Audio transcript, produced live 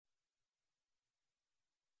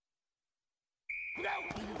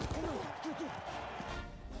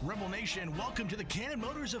Rebel Nation, welcome to the Cannon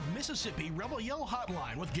Motors of Mississippi Rebel Yell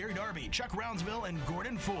Hotline with Gary Darby, Chuck Rounsville, and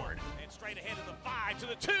Gordon Ford. And straight ahead to the 5, to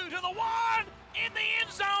the 2, to the 1. In the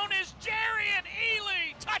end zone is Jerry and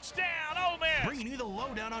Ely. Touchdown, Ole Miss. Bringing you the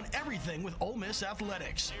lowdown on everything with Ole Miss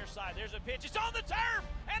athletics. Near side, there's a pitch. It's on the turf,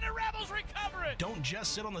 and the Rebels recover it. Don't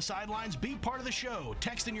just sit on the sidelines. Be part of the show.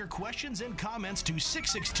 Text in your questions and comments to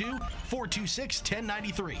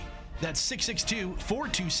 662-426-1093. That's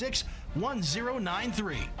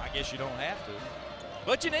 662-426-1093. I guess you don't have to,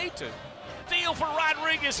 but you need to. Deal for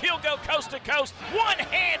Rodriguez. He'll go coast to coast.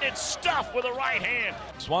 One-handed stuff with a right hand.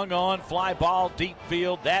 Swung on, fly ball, deep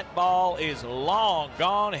field. That ball is long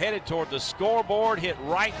gone, headed toward the scoreboard, hit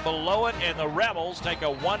right below it, and the Rebels take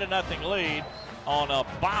a 1-0 lead on a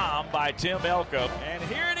bomb by Tim Elko. And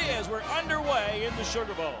here it is. We're underway in the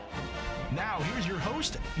Sugar Bowl. Now, here's your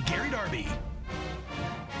host, Gary Darby.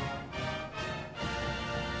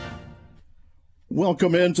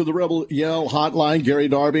 Welcome into the Rebel Yell Hotline. Gary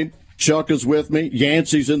Darby. Chuck is with me.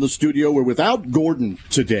 Yancey's in the studio. We're without Gordon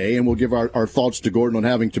today, and we'll give our thoughts to Gordon on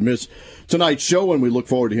having to miss tonight's show, and we look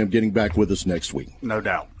forward to him getting back with us next week. No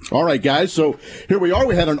doubt. All right, guys, so here we are.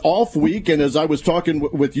 We had an off week, and as I was talking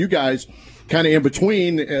with you guys kind of in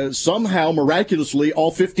between, somehow, miraculously,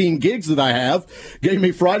 all 15 gigs that I have gave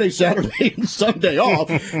me Friday, Saturday, and Sunday off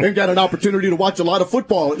and got an opportunity to watch a lot of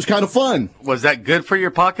football. It was kind of fun. Was that good for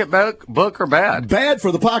your pocketbook or bad? Bad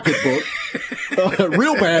for the pocketbook.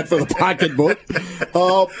 Real bad for the pocketbook.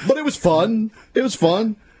 But it was fun. It was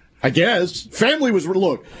fun. I guess. Family was,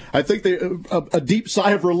 look, I think a deep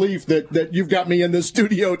sigh of relief that you've got me in this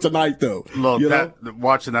studio tonight, though. Look,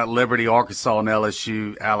 watching that Liberty, Arkansas, and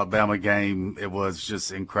LSU, Alabama game, it was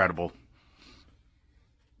just incredible.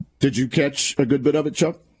 Did you catch a good bit of it,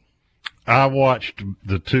 Chuck? I watched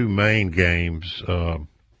the two main games,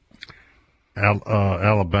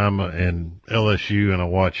 Alabama and LSU, and I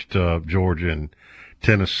watched Georgia and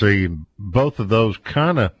Tennessee. Both of those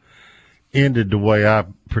kind of ended the way I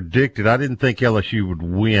predicted. I didn't think LSU would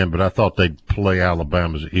win, but I thought they'd play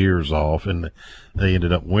Alabama's ears off, and they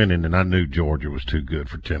ended up winning, and I knew Georgia was too good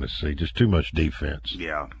for Tennessee, just too much defense.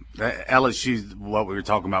 Yeah. LSU's, what we were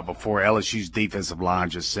talking about before, LSU's defensive line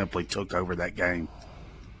just simply took over that game.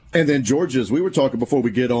 And then Georgia's, we were talking before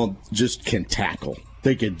we get on, just can tackle.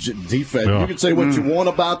 They can defense. Yeah. You can say what you want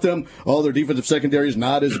about them. Oh, their defensive secondary is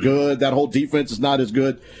not as good. That whole defense is not as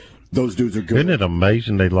good. Those dudes are good. Isn't it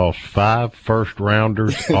amazing they lost 5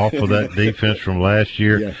 first-rounders off of that defense from last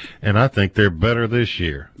year? Yeah. And I think they're better this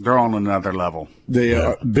year. They're on another level. They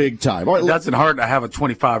are big time. All right, It doesn't hurt to have a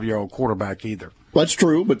 25-year-old quarterback either. that's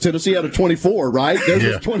true, but Tennessee had a 24, right? Theirs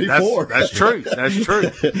was 24. That's true. That's true.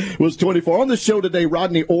 Was 24. On the show today,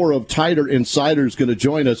 Rodney Orr of Tighter Insider is going to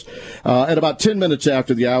join us at about 10 minutes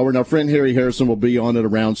after the hour. And our friend Harry Harrison will be on at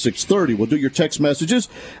around 6:30. We'll do your text messages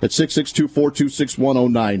at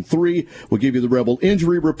 662-426-1093. We'll give you the Rebel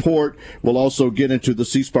injury report. We'll also get into the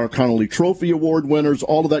C. Spar Connolly Trophy Award winners.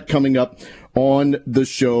 All of that coming up on the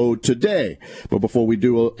show today. But before we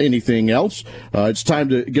do anything else, it's time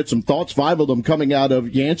to get some thoughts. 5 of them coming out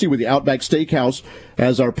of Yancey with the Outback Steakhouse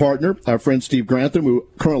as our partner. Our friend Steve Grantham, who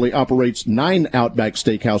currently operates 9 Outback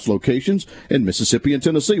Steakhouse locations in Mississippi and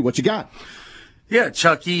Tennessee. What you got? Yeah,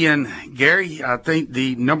 Chucky and Gary, I think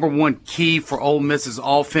the number one key for Ole Miss's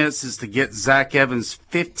offense is to get Zach Evans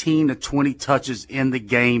 15 to 20 touches in the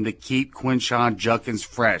game to keep Quinshon Judkins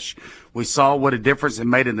fresh. We saw what a difference it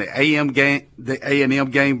made in the A&M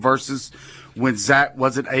game versus when Zach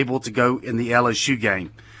wasn't able to go in the LSU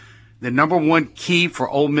game. The number one key for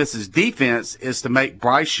Ole Miss's defense is to make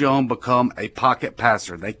Bryce Young become a pocket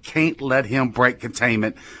passer. They can't let him break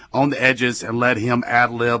containment on the edges and let him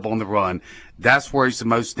ad-lib on the run. That's where he's the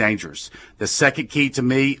most dangerous. The second key to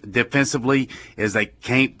me defensively is they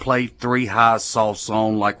can't play 3 high soft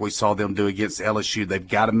zone like we saw them do against LSU. They've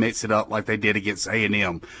got to mix it up like they did against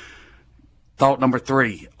A&M. Thought number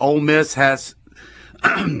 3, Ole Miss has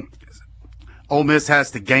to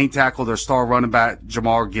game tackle their star running back,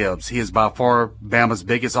 Jamar Gibbs. He is by far Bama's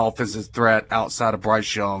biggest offensive threat outside of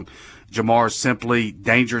Bryce Young. Jamar is simply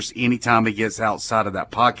dangerous anytime he gets outside of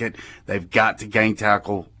that pocket. They've got to game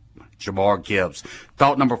tackle Jamar Gibbs.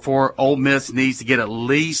 Thought number 4, Ole Miss needs to get at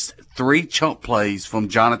least 3 chunk plays from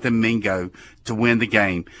Jonathan Mingo to win the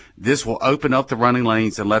game. This will open up the running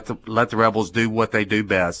lanes and let the Rebels do what they do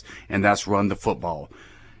best, and that's run the football.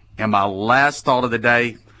 And my last thought of the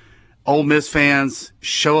day, Ole Miss fans,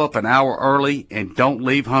 show up an hour early and don't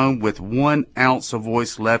leave home with 1 ounce of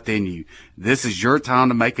voice left in you. This is your time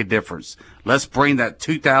to make a difference. Let's bring that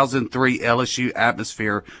 2003 LSU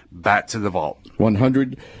atmosphere back to the Vault.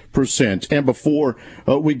 100%. And before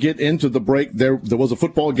we get into the break, there was a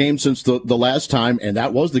football game since the last time, and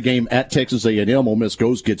that was the game at Texas A&M. Ole Miss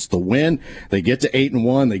gets the win. They get to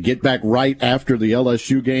 8-1. They get back right after the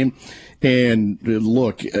LSU game. And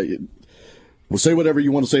look, well, say whatever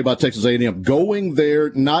you want to say about Texas A&M. Going there,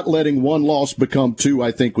 not letting one loss become two,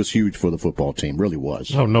 I think was huge for the football team. Really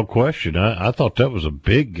was. Oh, no question. I thought that was a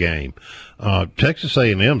big game. Texas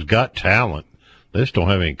A&M's got talent. They just don't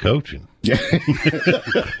have any coaching. Yeah.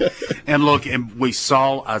 And look, and we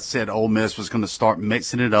saw, I said Ole Miss was going to start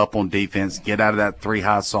mixing it up on defense, get out of that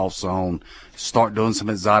 3-high soft zone, start doing some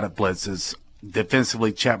exotic blitzes,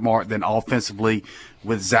 defensively check mark, then offensively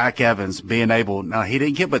with Zach Evans being able, now he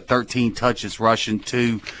didn't get but 13 touches rushing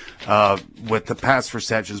with the pass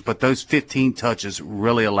receptions, but those 15 touches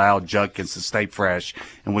really allowed Judkins to stay fresh,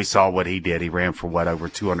 and we saw what he did. He ran for over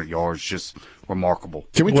 200 yards, just remarkable.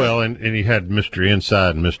 And he had Mr.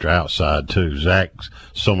 Inside and Mr. Outside too. Zach's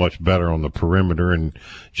so much better on the perimeter, and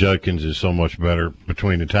Judkins is so much better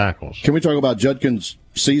between the tackles. Can we talk about Judkins'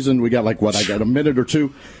 season? We got a minute or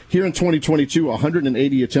two. Here in 2022,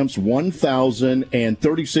 180 attempts,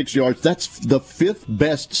 1,036 yards. That's the 5th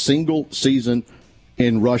best single season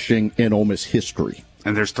in rushing in Ole Miss history.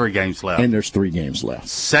 And there's 3 games left.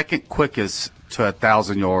 Second quickest to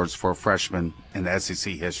 1,000 yards for a freshman in the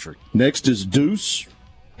SEC history. Next is Deuce,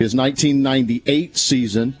 his 1998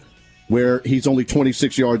 season, where he's only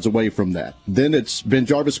 26 yards away from that. Then it's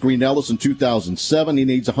BenJarvus Green-Ellis in 2007. He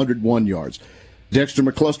needs 101 yards. Dexter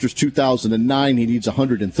McCluster's 2009, he needs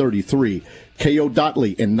 133. K.O.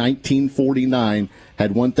 Dotley in 1949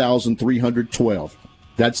 had 1,312.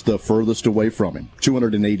 That's the furthest away from him,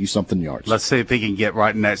 280-something yards. Let's see if he can get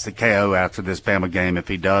right next to K.O. after this Bama game. If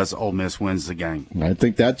he does, Ole Miss wins the game. I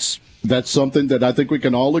think that's something that I think we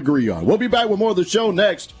can all agree on. We'll be back with more of the show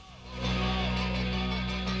next.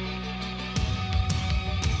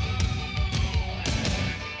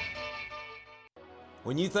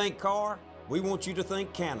 When you think car, we want you to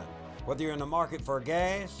think Cannon. Whether you're in the market for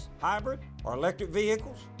gas, hybrid, or electric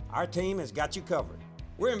vehicles, our team has got you covered.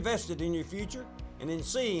 We're invested in your future and in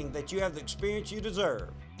seeing that you have the experience you deserve,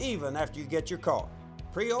 even after you get your car.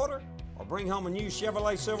 Pre-order or bring home a new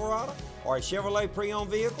Chevrolet Silverado or a Chevrolet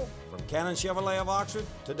pre-owned vehicle from Cannon Chevrolet of Oxford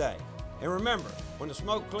today. And remember, when the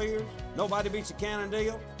smoke clears, nobody beats a Cannon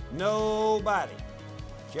deal. Nobody.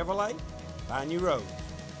 Chevrolet, buy new roads.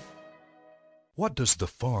 What does the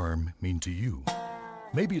farm mean to you?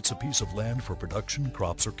 Maybe it's a piece of land for production,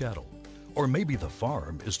 crops, or cattle. Or maybe the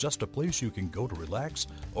farm is just a place you can go to relax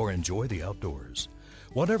or enjoy the outdoors.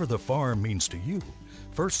 Whatever the farm means to you,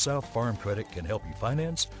 First South Farm Credit can help you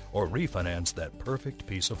finance or refinance that perfect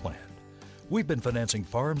piece of land. We've been financing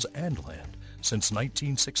farms and land since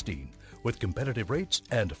 1916 with competitive rates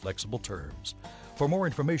and flexible terms. For more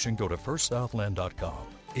information, go to firstsouthland.com.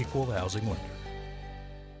 Equal housing lender.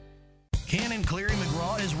 Cannon Cleary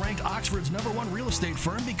McGraw is ranked Oxford's #1 real estate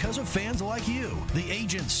firm because of fans like you. The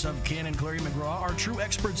agents of Cannon Cleary McGraw are true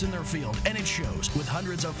experts in their field, and it shows with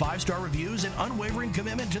hundreds of 5-star reviews and unwavering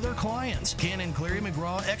commitment to their clients. Cannon Cleary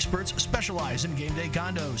McGraw experts specialize in game day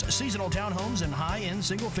condos, seasonal townhomes, and high-end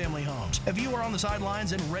single-family homes. If you are on the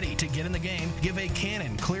sidelines and ready to get in the game, give a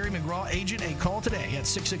Cannon Cleary McGraw agent a call today at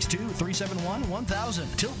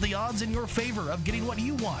 662-371-1000. Tilt the odds in your favor of getting what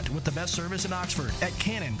you want with the best service in Oxford at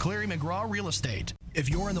Cannon Cleary McGraw Real Estate. If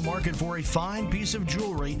you're in the market for a fine piece of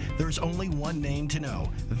jewelry, there's only one name to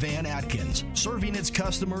know: Van Atkins. Serving its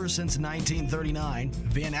customers since 1939,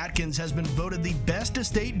 Van Atkins has been voted the best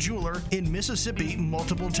estate jeweler in Mississippi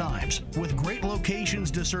multiple times. With great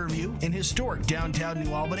locations to serve you in historic downtown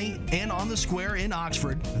New Albany and on the square in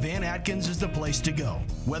Oxford, Van Atkins is the place to go.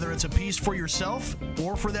 Whether it's a piece for yourself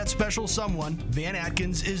or for that special someone, Van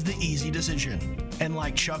Atkins is the easy decision. And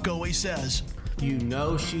like Chuck always says, you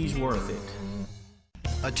know she's worth it.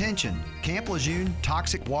 Attention, Camp Lejeune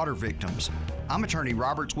toxic water victims. I'm attorney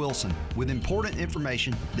Robert Wilson with important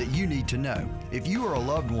information that you need to know. If you or a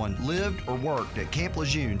loved one lived or worked at Camp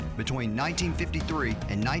Lejeune between 1953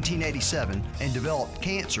 and 1987 and developed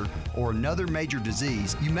cancer or another major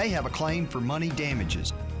disease, you may have a claim for money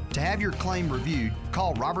damages. To have your claim reviewed,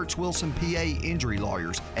 call Roberts Wilson PA Injury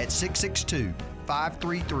Lawyers at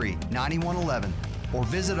 662-533-9111 or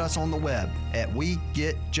visit us on the web at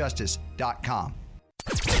wegetjustice.com.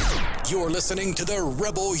 You're listening to the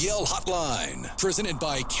Rebel Yell Hotline, presented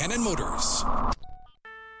by Cannon Motors.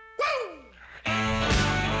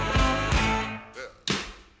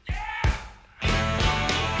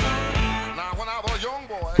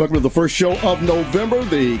 Welcome to the first show of November,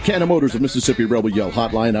 the Cannon Motors of Mississippi Rebel Yell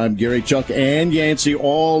Hotline. I'm Gary, Chuck, and Yancey,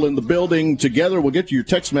 all in the building together. We'll get to your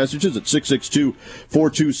text messages at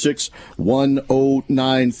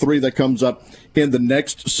 662-426-1093. That comes up in the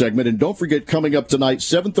next segment. And don't forget, coming up tonight,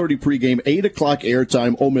 7:30 pregame, 8 o'clock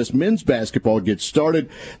airtime, Ole Miss men's basketball gets started.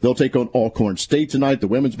 They'll take on Alcorn State tonight. The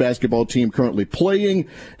women's basketball team currently playing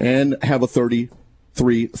and have a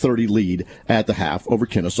 33-30 lead at the half over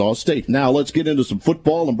Kennesaw State. Now let's get into some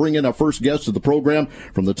football and bring in our first guest of the program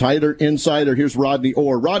from the Tiger Insider. Here's Rodney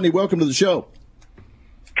Orr. Rodney, welcome to the show.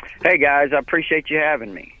 Hey, guys. I appreciate you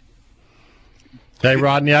having me. Hey,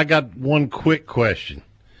 Rodney, I got one quick question.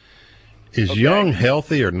 Is Young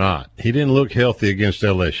healthy or not? He didn't look healthy against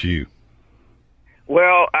LSU.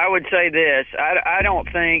 Well, I would say this. I don't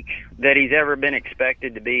think that he's ever been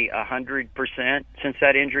expected to be 100% since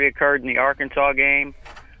that injury occurred in the Arkansas game.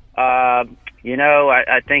 I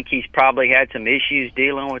think he's probably had some issues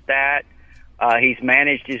dealing with that. He's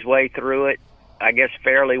managed his way through it, I guess,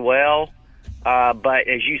 fairly well. But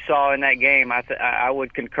as you saw in that game, I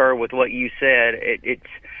would concur with what you said.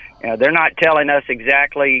 They're not telling us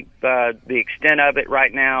exactly the extent of it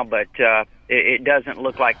right now, but it doesn't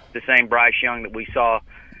look like the same Bryce Young that we saw,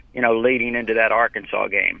 leading into that Arkansas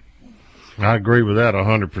game. I agree with that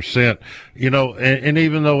 100%. And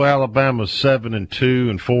even though Alabama's 7-2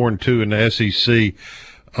 and 4-2 in the SEC,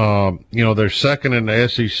 they're second in the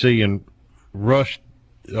SEC in rush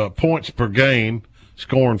points per game,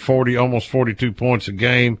 scoring almost 42 points a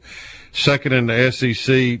game. Second in the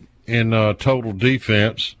SEC in total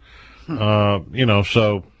defense. So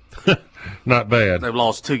not bad. They've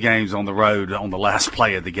lost 2 games on the road on the last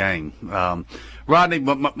play of the game. Rodney,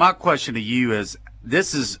 my question to you is,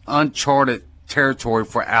 this is uncharted territory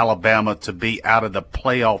for Alabama to be out of the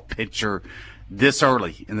playoff picture this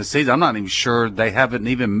early in the season. I'm not even sure they haven't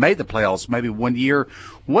even made the playoffs maybe one year.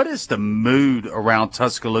 What is the mood around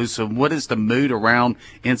Tuscaloosa? What is the mood around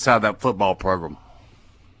inside that football program?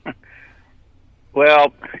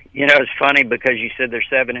 Well, it's funny because you said they're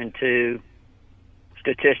 7-2.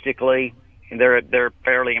 Statistically, they're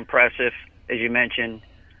fairly impressive, as you mentioned,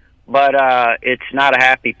 but it's not a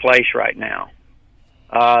happy place right now.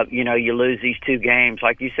 You lose these 2 games,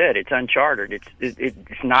 like you said, it's uncharted.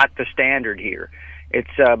 It's not the standard here.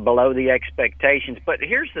 It's below the expectations. But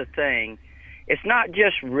here's the thing: it's not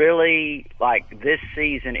just really like this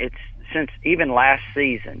season. It's since even last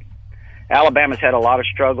season. Alabama's had a lot of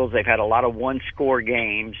struggles. They've had a lot of one-score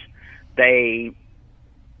games. They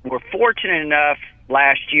were fortunate enough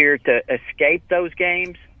last year to escape those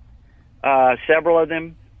games, several of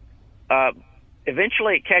them.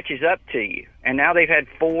 Eventually it catches up to you. And now they've had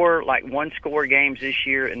 4 one-score games this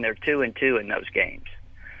year, and they're 2-2 in those games.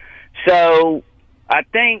 So I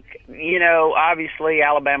think, obviously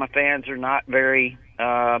Alabama fans are not very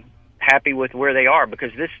happy with where they are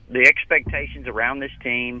because the expectations around this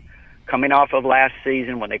team coming off of last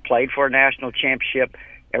season when they played for a national championship,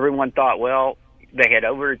 everyone thought, well, they had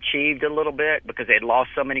overachieved a little bit because they had lost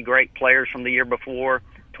so many great players from the year before,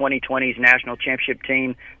 2020's national championship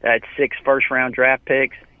team that had 6 first-round draft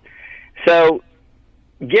picks. So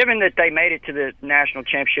given that they made it to the national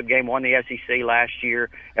championship game, won the SEC last year,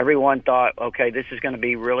 everyone thought, okay, this is going to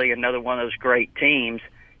be really another one of those great teams,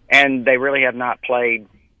 and they really have not played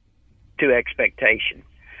to expectation.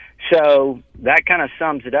 So that kind of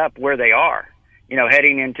sums it up where they are,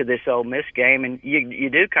 heading into this Ole Miss game. And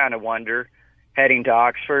you do kind of wonder, heading to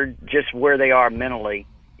Oxford, just where they are mentally,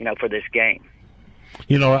 for this game.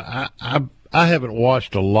 I haven't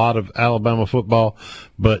watched a lot of Alabama football,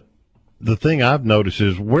 but the thing I've noticed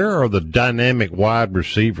is where are the dynamic wide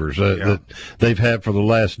receivers that they've had for the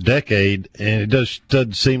last decade, and it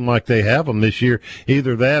doesn't seem like they have them this year.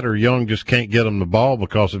 Either that or Young just can't get them the ball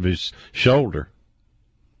because of his shoulder.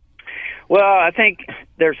 Well, I think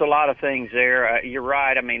there's a lot of things there. You're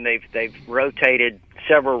right. I mean, they've rotated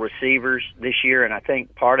several receivers this year, and I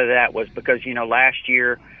think part of that was because, last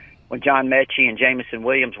year when John Mechie and Jamison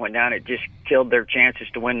Williams went down, it just killed their chances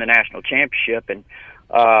to win the national championship. And,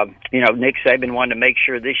 Nick Saban wanted to make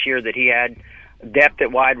sure this year that he had depth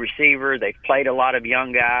at wide receiver. They've played a lot of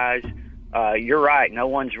young guys. You're right. No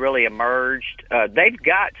one's really emerged. They've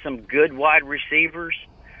got some good wide receivers.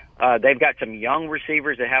 They've got some young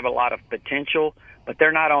receivers that have a lot of potential, but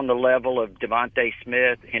they're not on the level of Devontae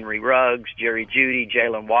Smith, Henry Ruggs, Jerry Jeudy,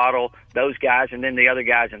 Jalen Waddle, those guys, and then the other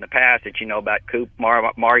guys in the past that you know about,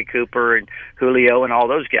 Mari Cooper and Julio and all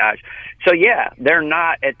those guys. So, yeah, they're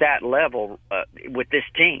not at that level with this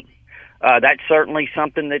team. That's certainly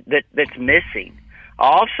something that's missing. I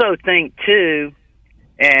also think, too,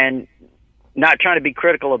 and not trying to be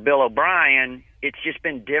critical of Bill O'Brien, it's just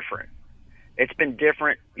been different. it's been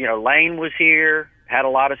different. Lane was here, had a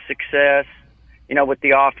lot of success, with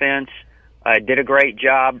the offense. Did a great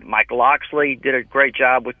job. Mike Loxley did a great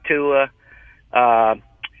job with Tua.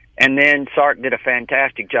 And then Sark did a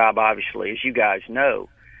fantastic job, obviously, as you guys know.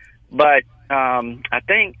 But I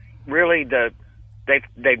think really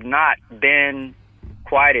they've not been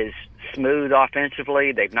quite as smooth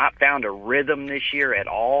offensively. They've not found a rhythm this year at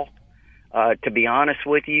all, to be honest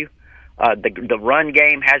with you. The run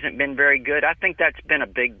game hasn't been very good. I think that's been a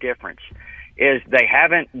big difference, is they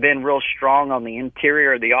haven't been real strong on the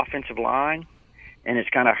interior of the offensive line, and it's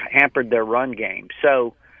kind of hampered their run game.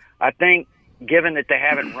 So I think given that they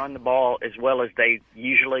haven't run the ball as well as they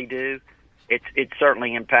usually do, it's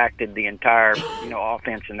certainly impacted the entire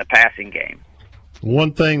offense in the passing game.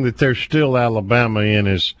 One thing that they're still Alabama in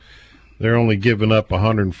is they're only giving up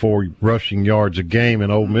 104 rushing yards a game,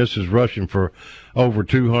 and Ole Miss is rushing for over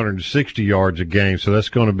 260 yards a game. So that's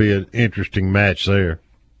going to be an interesting match there.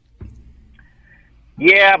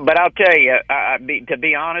 Yeah, but I'll tell you, to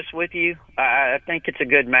be honest with you, I think it's a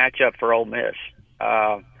good matchup for Ole Miss.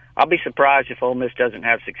 I'll be surprised if Ole Miss doesn't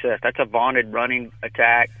have success. That's a vaunted running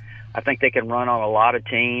attack. I think they can run on a lot of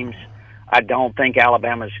teams. I don't think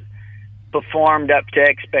Alabama's performed up to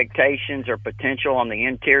expectations or potential on the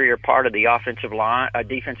interior part of the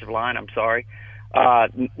defensive line.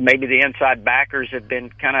 Maybe the inside backers have been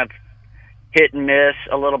kind of hit and miss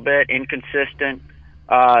a little bit, inconsistent.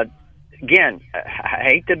 Again, I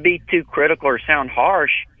hate to be too critical or sound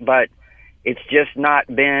harsh, but it's just not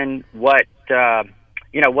been what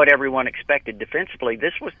everyone expected defensively.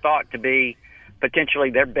 This was thought to be potentially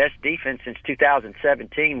their best defense since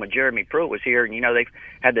 2017 when Jeremy Pruitt was here, and they've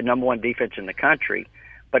had the number one defense in the country,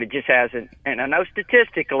 but it just hasn't. And I know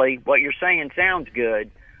statistically what you're saying sounds good,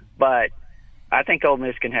 but I think Ole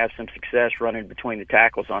Miss can have some success running between the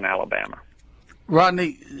tackles on Alabama.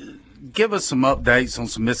 Rodney, give us some updates on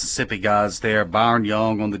some Mississippi guys there. Byron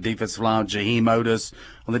Young on the defensive line, Jaheim Otis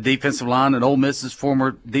on the defensive line, and Ole Miss's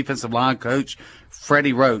former defensive line coach,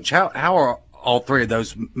 Freddie Roach. How are all three of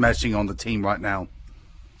those meshing on the team right now?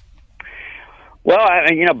 Well,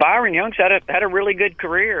 Byron Young's had a really good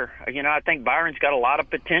career. I think Byron's got a lot of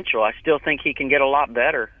potential. I still think he can get a lot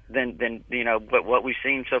better than what we've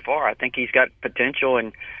seen so far. I think he's got potential,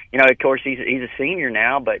 and of course he's a senior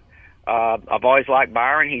now, but I've always liked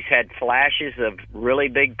Byron. He's had flashes of really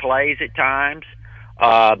big plays at times.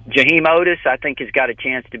 Jaheim Otis, I think, has got a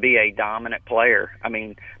chance to be a dominant player. I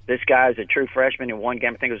mean, this guy is a true freshman. In one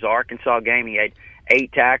game, I think it was the Arkansas game, he had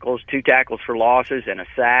 8 tackles, 2 tackles for losses, and a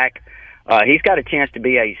sack. He's got a chance to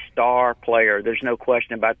be a star player. There's no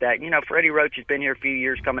question about that. Freddie Roach has been here a few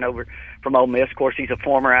years coming over from Ole Miss. Of course, he's a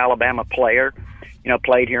former Alabama player,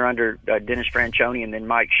 played here under Dennis Franchione and then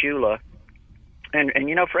Mike Shula. And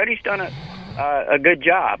Freddie's done a good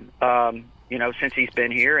job, since he's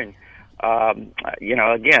been here. And,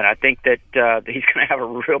 again, I think that he's going to have a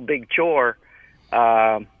real big chore,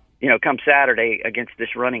 come Saturday against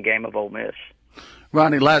this running game of Ole Miss.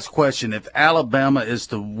 Ronnie, last question. If Alabama is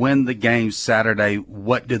to win the game Saturday,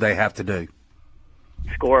 what do they have to do?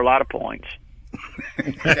 Score a lot of points.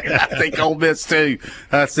 I think Ole Miss, too.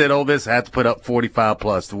 I said Ole Miss had to put up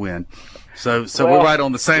 45-plus to win. So we're right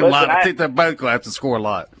on the same line. I think they're both going to have to score a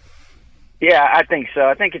lot. Yeah, I think so.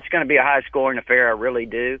 I think it's going to be a high-scoring affair. I really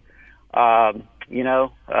do.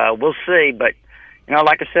 We'll see. But,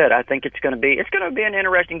 like I said, I think it's going to be an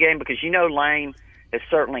interesting game because, Lane has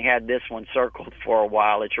certainly had this one circled for a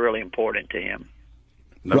while. It's really important to him.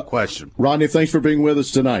 No question. Rodney, thanks for being with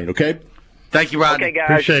us tonight, okay? Thank you, Rodney. Okay, guys.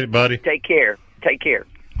 Appreciate it, buddy. Take care.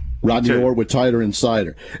 Rodney Orr with Tighter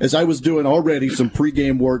Insider. As I was doing already some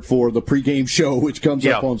pregame work for the pregame show, which comes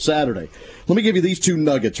up on Saturday, let me give you these 2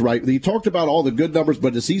 nuggets, right? He talked about all the good numbers,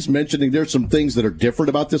 but as he's mentioning, there's some things that are different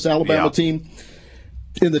about this Alabama team.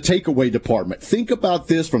 In the takeaway department, think about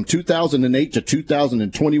this: from 2008 to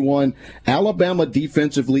 2021, Alabama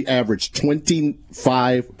defensively averaged 25.2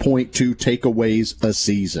 takeaways a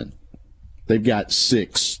season. They've got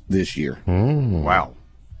 6 this year. Wow.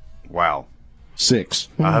 6.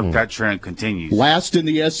 I hope that trend continues. Last in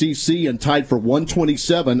the SEC and tied for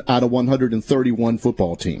 127 out of 131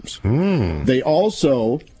 football teams. They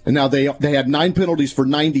also, and now they had 9 penalties for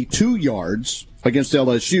 92 yards against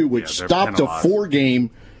LSU, which stopped a 4-game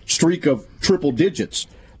streak of triple digits.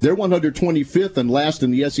 They're 125th and last in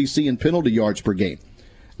the SEC in penalty yards per game.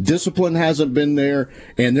 Discipline hasn't been there,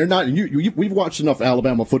 and they're not. We've watched enough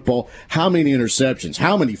Alabama football. How many interceptions?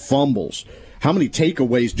 How many fumbles? How many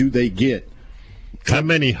takeaways do they get? How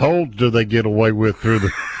many holds do they get away with through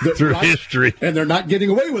history? And they're not getting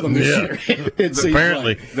away with them this year.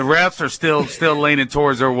 Apparently. The refs are still leaning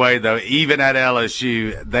towards their way, though. Even at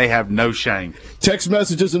LSU, they have no shame. Text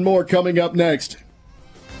messages and more coming up next.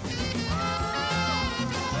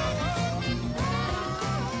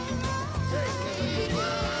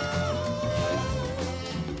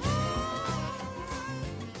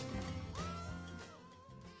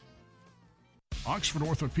 Oxford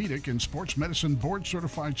Orthopedic and Sports Medicine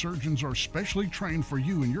board-certified surgeons are specially trained for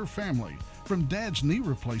you and your family, from dad's knee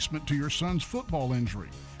replacement to your son's football injury.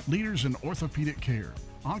 Leaders in orthopedic care,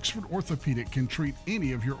 Oxford Orthopedic can treat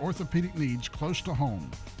any of your orthopedic needs close to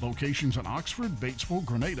home. Locations in Oxford, Batesville,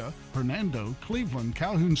 Grenada, Hernando, Cleveland,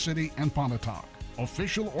 Calhoun City, and Pontotoc.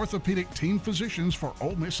 Official orthopedic team physicians for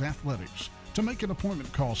Ole Miss Athletics. To make an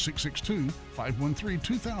appointment, call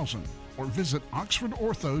 662-513-2000 or visit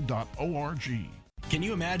oxfordortho.org. Can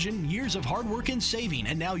you imagine years of hard work and saving,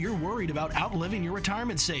 and now you're worried about outliving your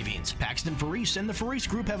retirement savings? Paxton Faris and the Faris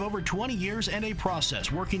Group have over 20 years and a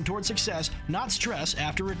process working toward success, not stress,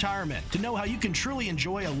 after retirement. To know how you can truly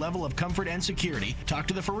enjoy a level of comfort and security, talk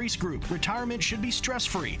to the Faris Group. Retirement should be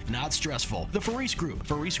stress-free, not stressful. The Faris Group,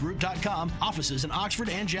 FarisGroup.com, offices in Oxford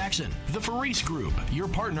and Jackson. The Faris Group, your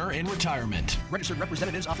partner in retirement. Registered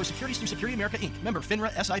representatives offer securities through Security America Inc., member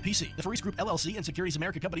FINRA SIPC. The Faris Group LLC and Securities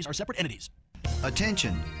America companies are separate entities.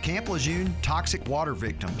 Attention, Camp Lejeune toxic water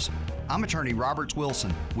victims. I'm attorney Roberts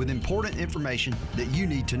Wilson with important information that you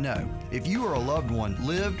need to know. If you or a loved one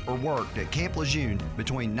lived or worked at Camp Lejeune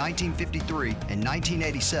between 1953 and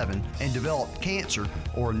 1987 and developed cancer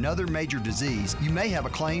or another major disease, you may have a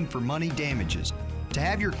claim for money damages. To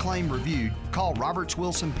have your claim reviewed, call Roberts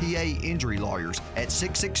Wilson PA Injury Lawyers at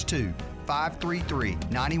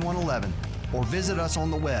 662-533-9111 or visit us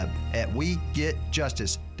on the web at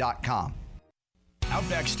wegetjustice.com.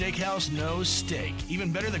 Outback Steakhouse knows steak.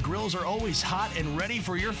 Even better, the grills are always hot and ready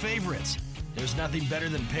for your favorites. There's nothing better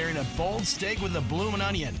than pairing a bold steak with a bloomin'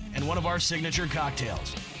 onion and one of our signature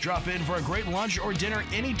cocktails. Drop in for a great lunch or dinner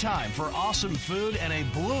anytime for awesome food and a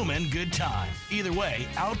bloomin' good time. Either way,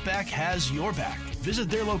 Outback has your back. Visit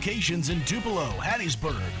their locations in Tupelo,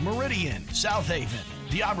 Hattiesburg, Meridian, South Haven,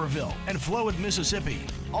 D'Iberville, and Flowood, Mississippi.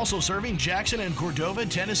 Also serving Jackson and Cordova,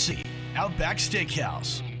 Tennessee. Outback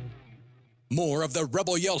Steakhouse. More of the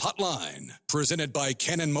Rebel Yell Hotline, presented by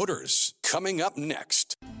Cannon Motors, coming up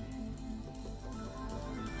next.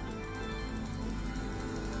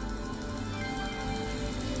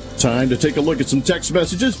 Time to take a look at some text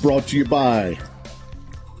messages brought to you by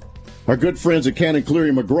our good friends at Cannon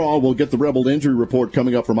Cleary McGraw. We'll get the Rebel injury report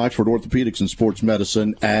coming up from Oxford Orthopedics and Sports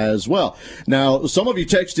Medicine as well. Now, some of you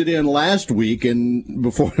texted in last week and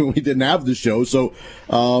before we didn't have the show, so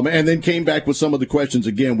and then came back with some of the questions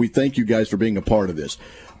again. We thank you guys for being a part of this.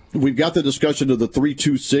 We've got the discussion of the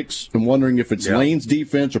 3-2-6 and wondering if it's Lane's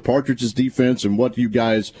defense or Partridge's defense and what you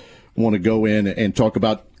guys want to go in and talk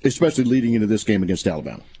about, especially leading into this game against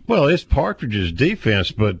Alabama. Well, it's Partridge's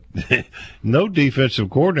defense, but no defensive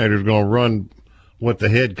coordinator is going to run what the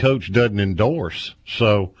head coach doesn't endorse.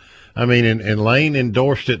 So, I mean, and Lane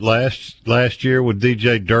endorsed it last year with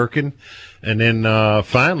DJ Durkin, and then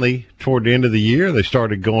finally, toward the end of the year, they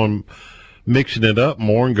started mixing it up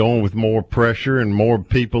more and going with more pressure and more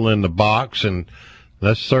people in the box, and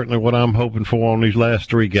that's certainly what I'm hoping for on these last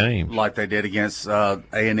three games. Like they did against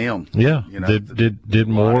A&M. Yeah, you know, did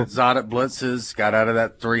more. Exotic blitzes, got out of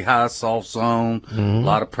that three-high soft zone, a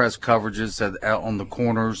lot of press coverages out on the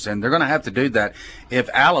corners, and they're going to have to do that. If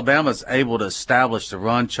Alabama's able to establish the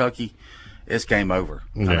run, Chucky, it's game over.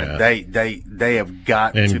 Yeah. I mean, they have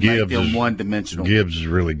got to make them one-dimensional. Gibbs is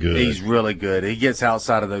really good. He's really good. He gets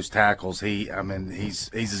outside of those tackles. He's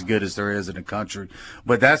as good as there is in the country.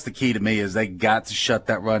 But that's the key to me is they got to shut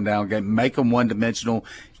that run down game, make them one-dimensional.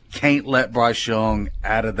 Can't let Bryce Young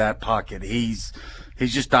out of that pocket. He's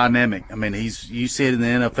just dynamic. I mean, you see it in the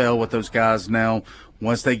NFL with those guys now.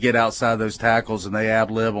 Once they get outside those tackles and they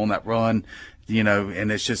ad-lib on that run, you know,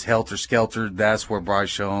 and it's just helter-skelter, that's where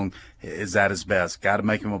Bryce Young is at his best. Got to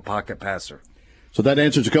make him a pocket passer. So that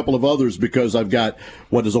answers a couple of others because I've got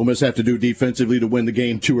what does Ole Miss have to do defensively to win the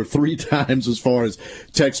game 2 or 3 times as far as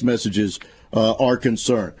text messages are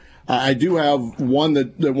concerned. I do have one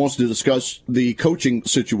that wants to discuss the coaching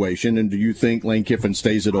situation, and do you think Lane Kiffin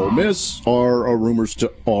stays at Ole Miss, or are rumors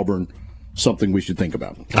to Auburn something we should think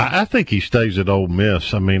about? I think he stays at Ole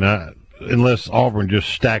Miss. I mean, unless Auburn just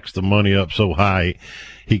stacks the money up so high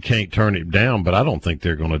he can't turn it down, but I don't think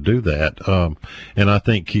they're going to do that. And I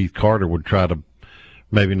think Keith Carter would try to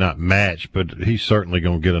maybe not match, but he's certainly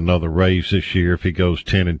going to get another raise this year if he goes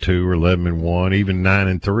 10-2 or 11-1, even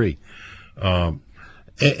 9-3.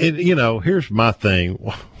 And here's my thing.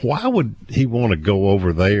 Why would he want to go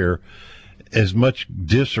over there? As much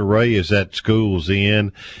disarray as that school's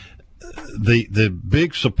in, the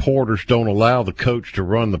big supporters don't allow the coach to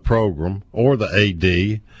run the program or the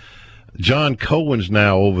AD. John Cohen's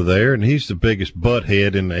now over there, and he's the biggest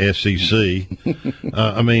butthead in the SEC.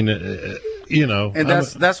 And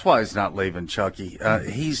that's why he's not leaving, Chucky.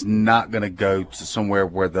 He's not going to go to somewhere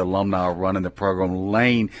where the alumni are running the program.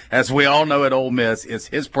 Lane, as we all know at Ole Miss, it's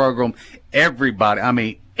his program.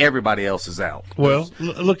 Everybody else is out. Well,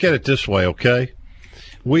 look at it this way, okay?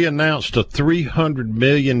 We announced a $300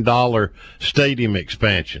 million stadium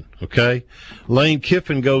expansion, okay? Lane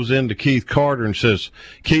Kiffin goes into Keith Carter and says,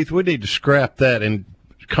 Keith, we need to scrap that and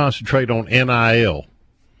concentrate on NIL.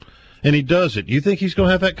 And he does it. You think he's going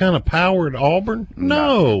to have that kind of power at Auburn?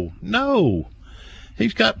 No.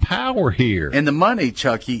 He's got power here. And the money,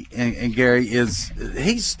 Chucky and Gary,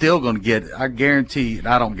 he's still going to get, I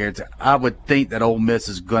would think that Ole Miss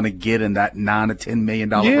is going to get in that $9 to $10 million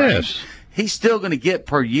range. He's still going to get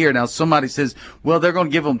per year. Now, somebody says, well, they're going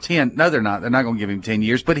to give him 10. No, they're not. They're not going to give him 10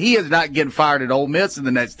 years. But he is not getting fired at Ole Miss in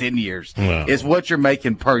the next 10 years. No. It's what you're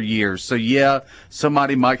making per year. So, yeah,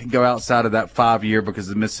 somebody might go outside of that 5 year because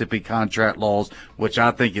of the Mississippi contract laws, which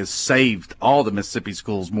I think has saved all the Mississippi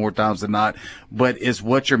schools more times than not. But it's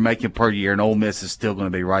what you're making per year, and Ole Miss is still going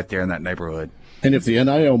to be right there in that neighborhood. And if the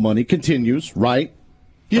NIL money continues, right?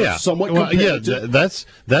 Yeah, somewhat competitive.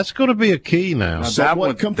 That's going to be a key now.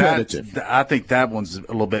 Somewhat competitive. I think that one's a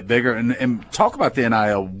little bit bigger. And talk about the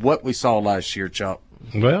NIL, what we saw last year, Chuck.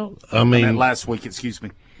 Well, last week, excuse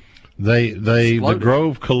me. The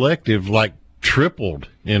Grove Collective tripled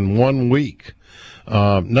in 1 week.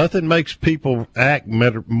 Nothing makes people act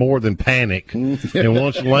more than panic. And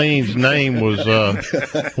once Lane's name was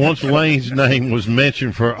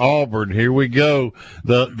mentioned for Auburn, here we go.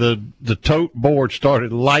 The tote board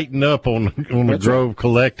started lighting up on the Grove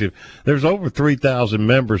Collective. There's over 3,000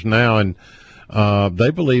 members now, and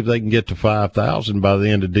they believe they can get to 5,000 by the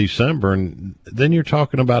end of December. And then you're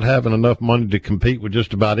talking about having enough money to compete with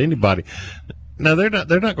just about anybody. Now they're not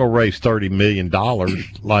going to raise $30 million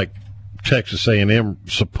like Texas A&M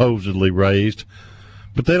supposedly raised,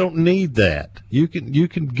 but they don't need that. You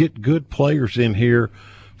can get good players in here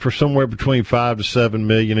for somewhere between $5 to $7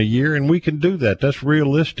 million a year, and we can do that. That's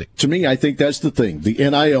realistic. To me, I think that's the thing, the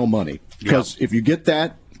NIL money. Because if you get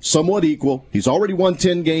that somewhat equal, he's already won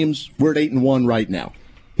 10 games. We're at 8-1 right now.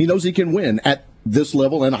 He knows he can win at this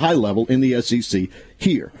level and a high level in the SEC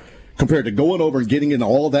here, compared to going over and getting into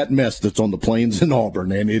all that mess that's on the plains in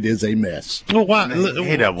Auburn, and it is a mess. Well, why?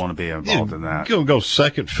 He doesn't want to be involved in that. You're going to go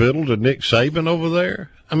second fiddle to Nick Saban over there?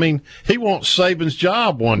 I mean, he wants Saban's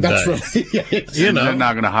job one day. That's right. They're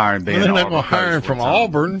not going to hire him. They're not going to hire him from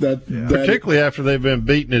Auburn, particularly after they've been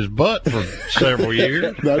beating his butt for several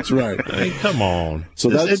years. That's right. I mean, come on. So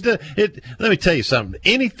let me tell you something.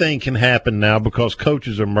 Anything can happen now because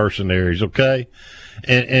coaches are mercenaries, okay?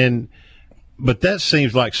 But that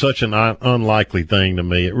seems like such an unlikely thing to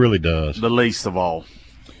me. It really does. The least of all.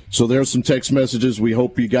 So there's some text messages. We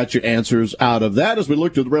hope you got your answers out of that as we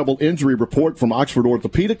look to the Rebel injury report from Oxford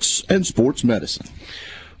Orthopedics and Sports Medicine.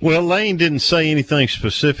 Well, Lane didn't say anything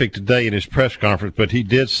specific today in his press conference, but he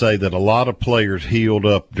did say that a lot of players healed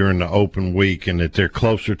up during the open week and that they're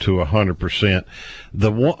closer to 100%.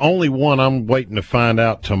 The only one I'm waiting to find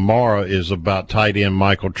out tomorrow is about tight end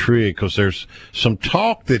Michael Trigg, because there's some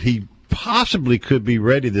talk that he possibly could be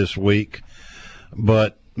ready this week,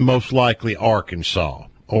 but most likely Arkansas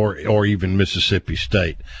or even Mississippi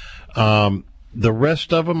State. The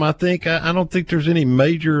rest of them, I think, I don't think there's any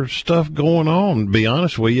major stuff going on, to be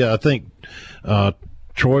honest with you. I think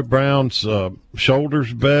Troy Brown's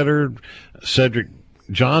shoulder's better. Cedric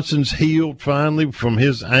Johnson's healed finally from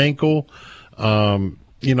his ankle. I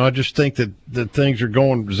just think that things are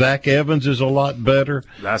going. Zach Evans is a lot better.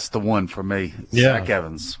 That's the one for me. Yeah. Zach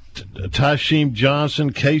Evans. Tysheem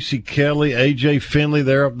Johnson, Casey Kelly, A.J. Finley,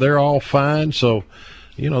 they're all fine. So,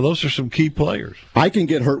 those are some key players. I can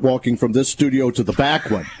get hurt walking from this studio to the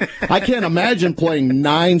back one. I can't imagine playing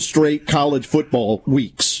 9 straight college football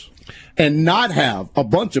weeks and not have a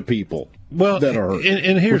bunch of people that are hurt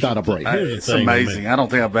and here's without a break. It's amazing. I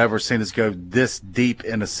don't think I've ever seen us go this deep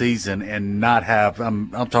in a season and not have,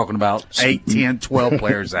 I'm talking about 8, 10, 12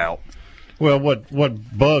 players out. Well,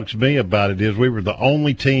 what bugs me about it is we were the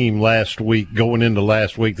only team going into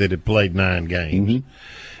last week that had played 9 games. Mm-hmm.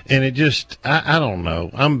 And it just, I don't know.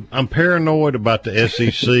 I'm paranoid about the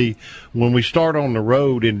SEC. When we start on the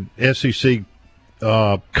road in SEC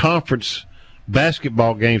conference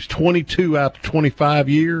basketball games, 22 out of 25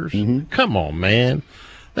 years. Mm-hmm. Come on, man.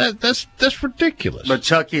 That's ridiculous. But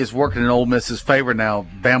Chucky is working in Ole Miss's favor now.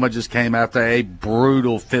 Bama just came after a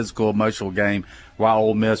brutal physical, emotional game while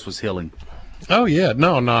Ole Miss was healing. Oh yeah,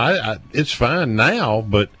 no, it's fine now,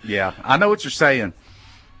 but yeah, I know what you're saying,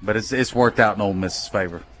 but it's worked out in Ole Miss's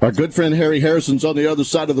favor. Our good friend Harry Harrison's on the other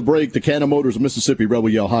side of the break. The Cannon Motors Mississippi Rebel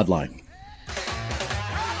Yell Hotline.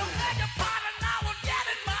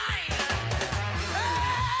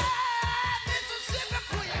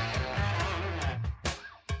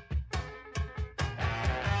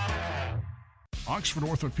 Oxford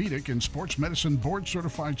Orthopedic and Sports Medicine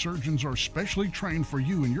board-certified surgeons are specially trained for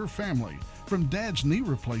you and your family, from dad's knee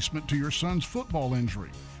replacement to your son's football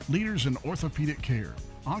injury. Leaders in orthopedic care.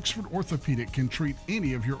 Oxford Orthopedic can treat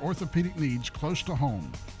any of your orthopedic needs close to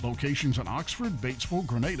home. Locations in Oxford, Batesville,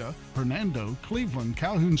 Grenada, Hernando, Cleveland,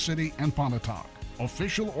 Calhoun City, and Pontotoc.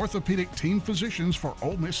 Official orthopedic team physicians for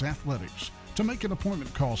Ole Miss Athletics. To make an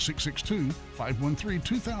appointment, call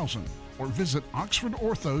 662-513-2000 or visit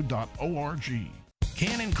oxfordortho.org.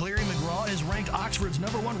 Cannon Cleary McGraw is ranked Oxford's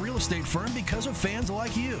 #1 real estate firm because of fans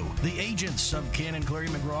like you. The agents of Cannon Cleary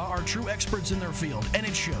McGraw are true experts in their field, and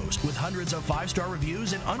it shows with hundreds of 5-star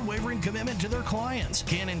reviews and unwavering commitment to their clients.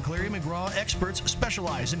 Cannon Cleary McGraw experts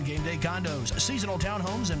specialize in game day condos, seasonal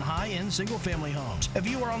townhomes, and high-end single-family homes. If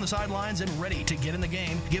you are on the sidelines and ready to get in the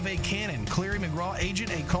game, give a Cannon Cleary McGraw agent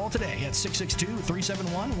a call today at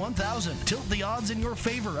 662-371-1000. Tilt the odds in your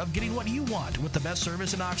favor of getting what you want with the best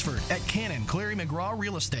service in Oxford at Cannon Cleary McGraw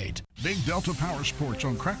Real Estate. Big Delta Power Sports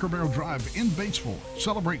on Cracker Barrel Drive in Batesville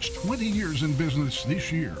celebrates 20 years in business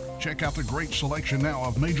this year. Check out the great selection now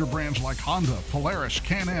of major brands like Honda, Polaris,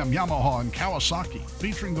 Can-Am, Yamaha, and Kawasaki,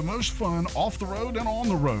 featuring the most fun off the road and on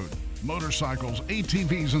the road. Motorcycles,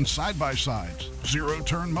 ATVs, and side-by-sides.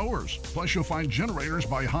 Zero-turn mowers. Plus, you'll find generators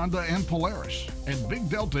by Honda and Polaris. And Big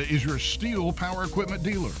Delta is your steel power equipment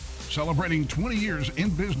dealer. Celebrating 20 years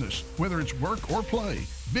in business, whether it's work or play.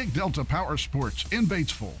 Big Delta Power Sports in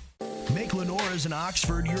Batesville. Make Lenora's in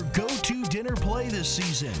Oxford your go-to dinner play this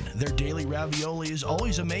season. Their daily ravioli is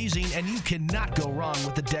always amazing, and you cannot go wrong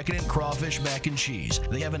with the decadent crawfish mac and cheese.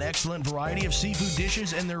 They have an excellent variety of seafood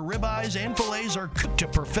dishes, and their ribeyes and fillets are cooked to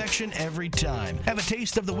perfection every time. Have a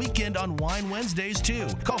taste of the weekend on Wine Wednesdays, too.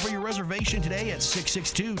 Call for your reservation today at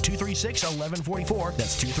 662-236-1144.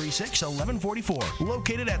 That's 236-1144.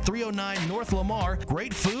 Located at 309 North Lamar.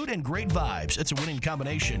 Great food and great vibes. It's a winning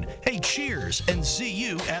combination. Hey, cheers, and see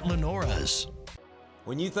you at Lenora's.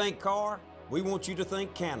 When you think car, we want you to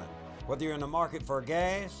think Cannon. Whether you're in the market for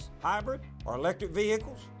gas, hybrid, or electric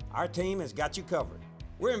vehicles, our team has got you covered.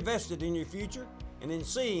 We're invested in your future and in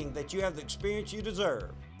seeing that you have the experience you deserve,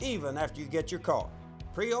 even after you get your car.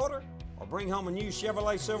 Pre-order or bring home a new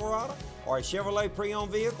Chevrolet Silverado or a Chevrolet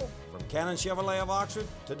pre-owned vehicle from Cannon Chevrolet of Oxford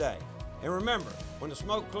today. And remember, when the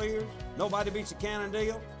smoke clears, nobody beats a Cannon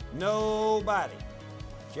deal. Nobody.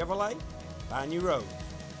 Chevrolet, find new roads.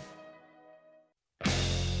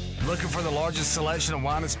 Looking for the largest selection of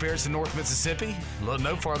wine and spirits in North Mississippi? Look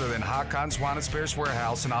no further than High Cotton's Wine and Spirits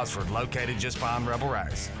Warehouse in Oxford, located just behind Rebel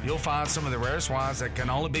Rise. You'll find some of the rarest wines that can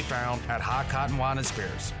only be found at High Cotton Wine and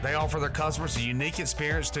Spirits. They offer their customers a unique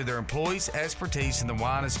experience through their employees' expertise in the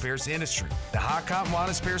wine and spirits industry. The High Cotton Wine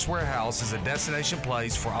and Spirits Warehouse is a destination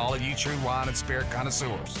place for all of you true wine and spirit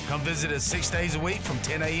connoisseurs. Come visit us 6 days a week from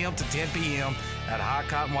 10 a.m. to 10 p.m. at High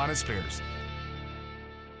Cotton Wine and Spirits.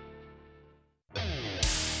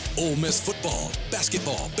 Ole Miss football,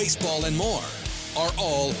 basketball, baseball, and more are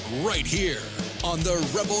all right here on the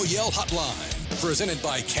Rebel Yell Hotline, presented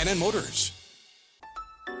by Cannon Motors.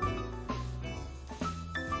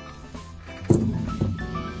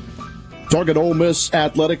 Target Ole Miss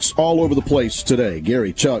athletics all over the place today.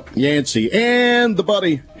 Gary, Chuck, Yancey, and the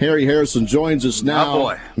buddy Harry Harrison joins us now. Oh,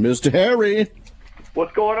 boy. Mr. Harry.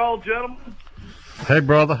 What's going on, gentlemen? Hey,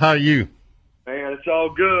 brother, how are you? Man, it's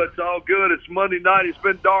all good. It's all good. It's Monday night. It's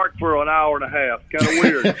been dark for an hour and a half. Kind of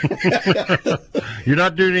weird. You're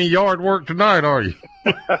not doing any yard work tonight, are you?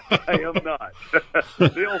 I am not.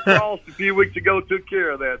 The old frost a few weeks ago took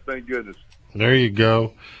care of that, thank goodness. There you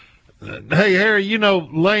go. Hey, Harry, you know,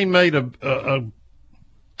 Lane made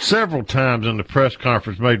several times in the press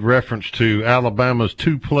conference made reference to Alabama's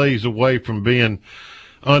 2 plays away from being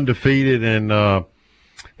undefeated and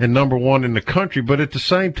number 1 in the country, but at the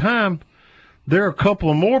same time, they're a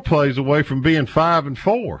couple of more plays away from being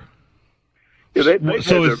 5-4. Yeah, they've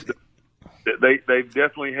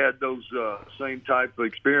definitely had those same type of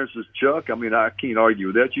experiences, Chuck. I mean, I can't argue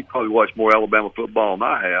with that. You probably watch more Alabama football than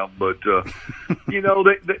I have, but you know,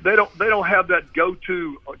 they don't have that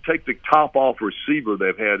go-to take the top off receiver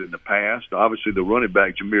they've had in the past. Obviously, the running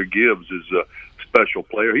back Jahmyr Gibbs is a special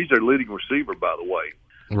player. He's their leading receiver, by the way.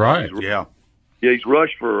 Right. Yeah. Yeah, he's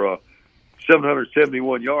rushed for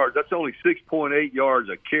 771 yards. That's only 6.8 yards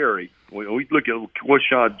a carry. When we look at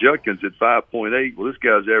Quinshon Judkins at 5.8, well, this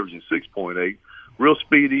guy's averaging 6.8. Real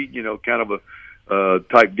speedy, kind of a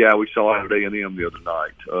type guy we saw out at A&M the other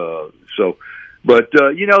night. But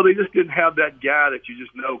they just didn't have that guy that you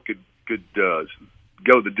just know could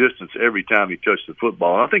go the distance every time he touched the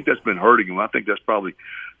football. And I think that's been hurting him. I think that's probably,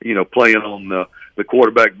 playing on the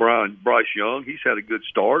quarterback, Bryce Young. He's had a good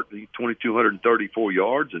start. He's 2,234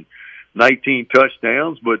 yards and 19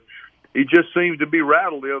 touchdowns, but he just seems to be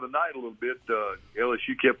rattled the other night a little bit.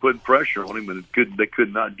 LSU kept putting pressure on him, and they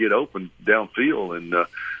could not get open downfield, and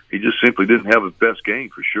he just simply didn't have his best game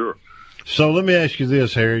for sure. So let me ask you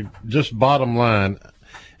this, Harry, just bottom line.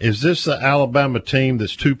 Is this the Alabama team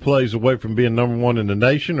that's 2 plays away from being number 1 in the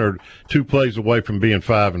nation, or 2 plays away from being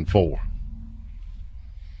 5-4?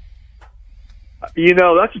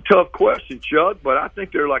 That's a tough question, Chuck, but I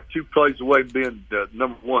think they're like 2 plays away from being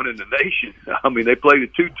number 1 in the nation. I mean, they played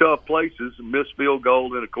at 2 tough places, missed field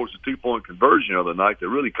goal, and, of course, a 2-point conversion the other night that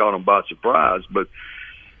really caught them by surprise. But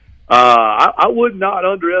I would not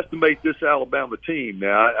underestimate this Alabama team.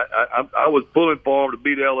 Now, I was pulling for them to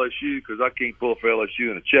beat LSU because I can't pull for LSU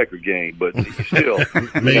in a checker game, but still.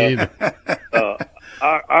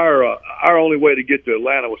 Our only way to get to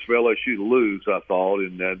Atlanta was for LSU to lose, I thought,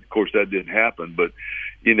 and of course that didn't happen. But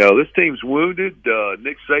this team's wounded.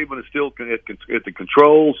 Nick Saban is still at the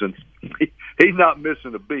controls, and he's not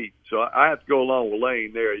missing a beat. So I have to go along with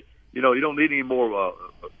Lane there. You don't need any more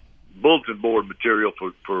bulletin board material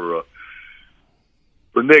for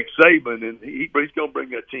Nick Saban, and he's going to bring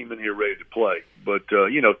that team in here ready to play. But,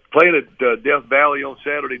 playing at Death Valley on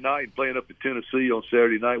Saturday night and playing up at Tennessee on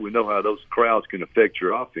Saturday night, we know how those crowds can affect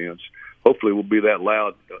your offense. Hopefully we'll be that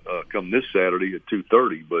loud come this Saturday at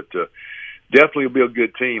 2:30. But definitely will be a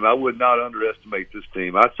good team. I would not underestimate this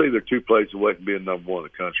team. I'd say they're 2 plays away from being number 1 in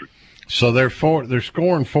the country. So they're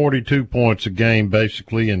scoring 42 points a game,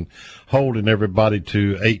 basically, and holding everybody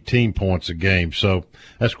to 18 points a game. So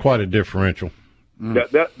that's quite a differential.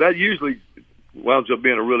 That usually winds up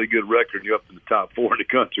being a really good record. You're up in the top 4 in the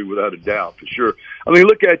country without a doubt, for sure. I mean,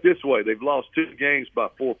 look at it this way: they've lost 2 games by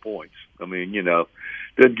 4 points. I mean,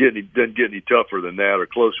 doesn't get any tougher than that or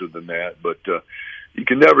closer than that. But you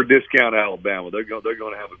can never discount Alabama. They're going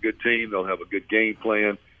to have a good team. They'll have a good game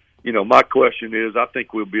plan. My question is, I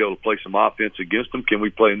think we'll be able to play some offense against them. Can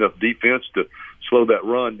we play enough defense to slow that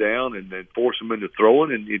run down and then force them into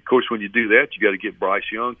throwing? And, of course, when you do that, you got to get Bryce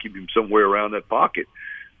Young, keep him somewhere around that pocket,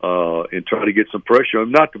 and try to get some pressure.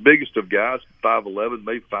 I'm not the biggest of guys, 5'11",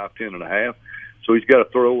 maybe 5'10 and a half. So he's got to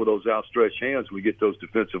throw with those outstretched hands when we get those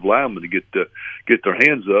defensive linemen to get their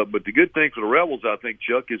hands up. But the good thing for the Rebels, I think,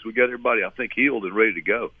 Chuck, is we got everybody, I think, healed and ready to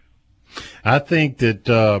go. I think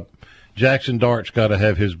that Jackson Dart's got to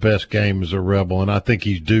have his best game as a Rebel, and I think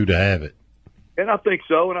he's due to have it. And I think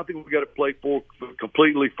so, and I think we got to play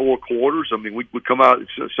completely 4 quarters. I mean, we come out,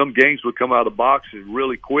 some games we come out of the box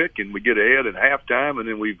really quick, and we get ahead at halftime, and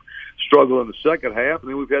then we struggle in the second half, and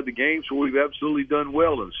then we've had the games where we've absolutely done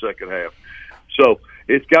well in the second half. So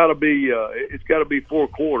it's got to be 4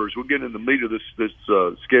 quarters. We're getting in the meat of this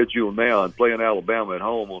schedule now, and playing Alabama at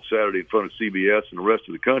home on Saturday in front of CBS and the rest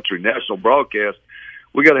of the country, national broadcast.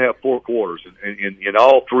 We got to have 4 quarters, and in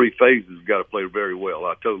all 3 phases, got to play very well.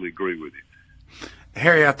 I totally agree with you.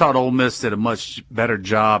 Harry, I thought Ole Miss did a much better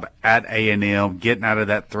job at A&M, getting out of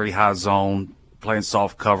that 3-high zone, playing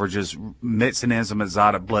soft coverages, mixing in some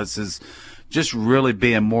exotic blitzes, just really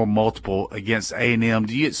being more multiple against A&M.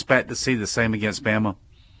 Do you expect to see the same against Bama?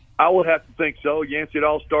 I would have to think so. Yancey, it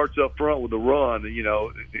all starts up front with the run.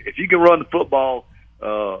 If you can run the football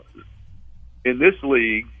in this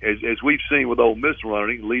league, as we've seen with Ole Miss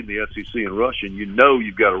running, leading the SEC in rushing,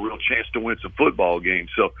 you've got a real chance to win some football games.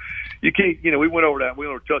 So you can't, we went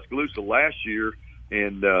over Tuscaloosa last year,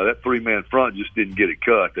 and that 3-man front just didn't get it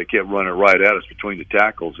cut. They kept running right at us between the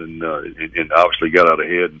tackles, and obviously got out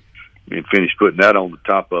ahead and finished putting that on the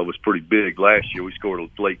top of us pretty big last year. We scored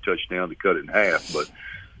a late touchdown to cut it in half, but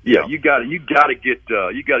yeah, you got to get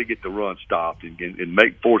the run stopped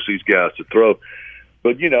and force these guys to throw.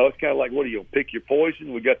 But it's kind of like, what do you pick your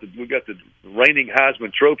poison? We got the reigning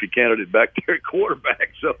Heisman Trophy candidate back there at quarterback,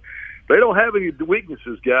 so they don't have any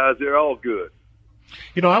weaknesses, guys. They're all good.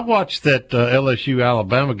 I watched that LSU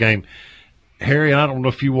Alabama game, Harry. I don't know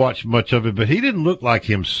if you watched much of it, but he didn't look like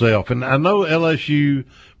himself. And I know LSU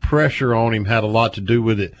pressure on him had a lot to do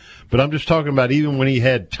with it, but I'm just talking about even when he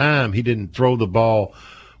had time, he didn't throw the ball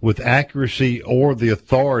with accuracy or the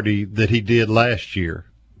authority that he did last year.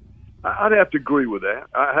 I'd have to agree with that.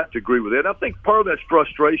 I think part of that's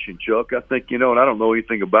frustration, Chuck. I think, and I don't know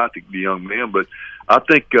anything about the young man, but I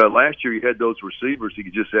think last year he had those receivers he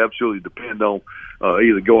could just absolutely depend on,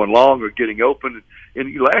 either going long or getting open.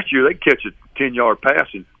 And last year they catch a 10-yard pass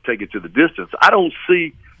and take it to the distance. I don't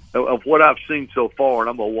see, of what I've seen so far, and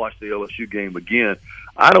I'm going to watch the LSU game again,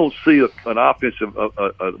 I don't see an offensive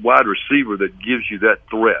a wide receiver that gives you that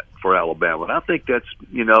threat for Alabama. And I think that's,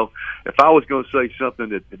 if I was going to say something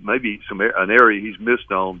that maybe an area he's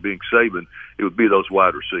missed on being Saban, it would be those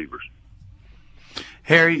wide receivers.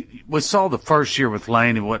 Harry, we saw the first year with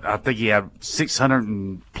Lane, and I think he had 600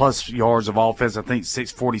 and plus yards of offense. I think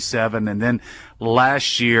 647, and then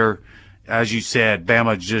last year, as you said,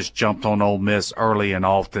 Bama just jumped on Ole Miss early and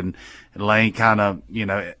often. And Lane kind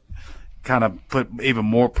of put even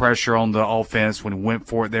more pressure on the offense when he went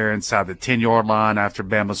for it there inside the 10-yard line after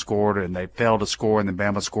Bama scored, and they failed to score, and then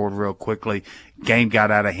Bama scored real quickly. Game got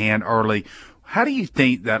out of hand early. How do you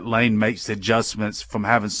think that Lane makes the adjustments from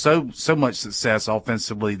having so much success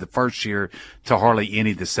offensively the first year to hardly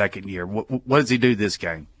any the second year? What does he do this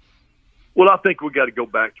game? Well, I think we got to go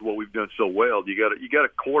back to what we've done so well. You got a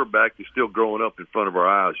quarterback that's still growing up in front of our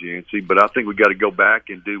eyes, Yancey. But I think we got to go back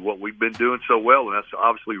and do what we've been doing so well, and that's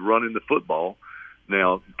obviously running the football.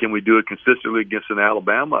 Now, can we do it consistently against an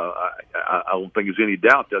Alabama? I don't think there's any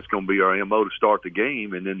doubt that's going to be our MO to start the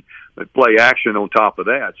game, and then play action on top of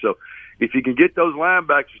that. So, if you can get those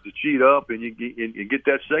linebackers to cheat up and you get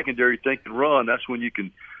that secondary think and run, that's when you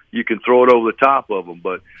can throw it over the top of them.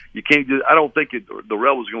 But you can't. I don't think the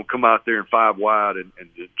Rebels are going to come out there in 5 wide and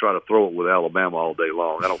just try to throw it with Alabama all day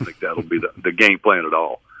long. I don't think that'll be the game plan at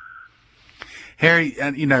all. Harry,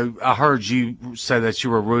 I heard you say that you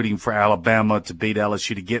were rooting for Alabama to beat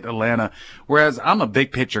LSU to get Atlanta, whereas I'm a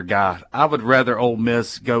big picture guy. I would rather Ole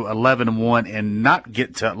Miss go 11-1 and not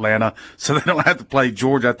get to Atlanta so they don't have to play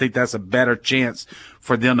Georgia. I think that's a better chance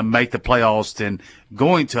for them to make the playoffs than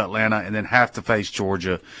going to Atlanta and then have to face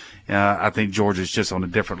Georgia. I think Georgia's just on a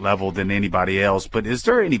different level than anybody else. But is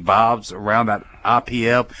there any vibes around that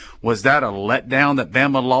IPF? Was that a letdown that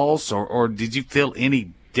Bama lost, or did you feel any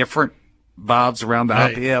different vibes around the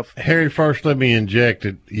IPF? Harry, first let me inject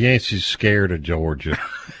it. Yancey's scared of Georgia.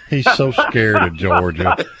 He's so scared of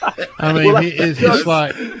Georgia. I mean, it's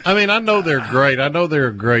like, I know they're great. I know they're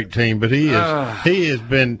a great team, but he has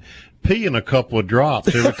been peeing a couple of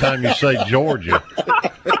drops every time you say Georgia.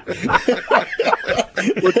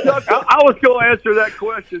 Well, Chuck, I was going to answer that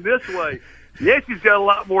question this way. Yankees got a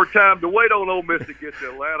lot more time to wait on Ole Miss to get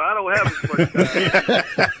to Atlanta. I don't have as much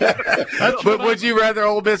time. But would you rather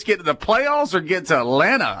Ole Miss get to the playoffs or get to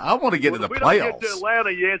Atlanta? I want to get to the playoffs. If we don't get to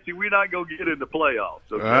Atlanta, Yancey, we're not going to get in the playoffs.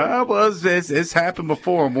 Okay? It's happened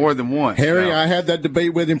before more than once. Harry, I had that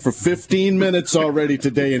debate with him for 15 minutes already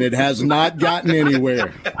today, and it has not gotten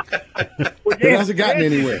anywhere. It hasn't gotten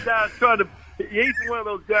anywhere. He's one of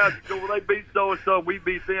those guys that go, well, they beat so-and-so, we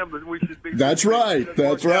beat them, and we should beat them. That's right.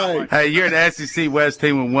 That's right. Hey, you're an SEC West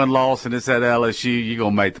team with 1 loss, and it's at LSU. You're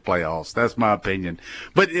going to make the playoffs. That's my opinion.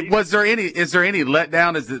 But is there any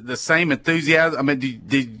letdown? Is it the same enthusiasm? I mean,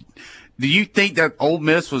 do you think that Ole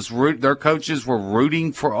Miss their coaches were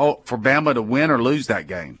rooting for Bama to win or lose that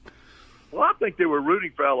game? Well, I think they were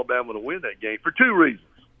rooting for Alabama to win that game for 2 reasons.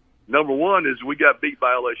 Number one is we got beat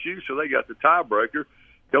by LSU, so they got the tiebreaker.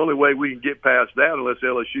 The only way we can get past that, unless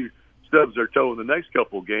LSU stubs their toe in the next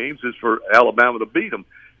couple of games, is for Alabama to beat them.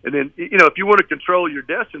 And then, if you want to control your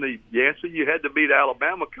destiny, Yancey, you had to beat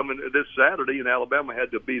Alabama coming this Saturday, and Alabama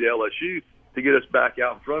had to beat LSU to get us back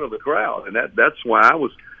out in front of the crowd. And that's why I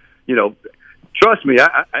was, trust me,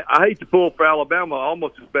 I hate to pull for Alabama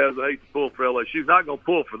almost as bad as I hate to pull for LSU. Not going to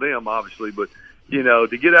pull for them, obviously, but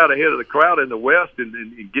to get out ahead of the crowd in the West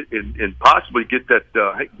and possibly get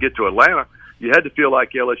to Atlanta. You had to feel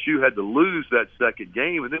like LSU had to lose that second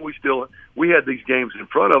game, and then we had these games in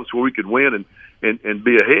front of us where we could win and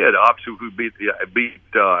be ahead. Obviously, we beat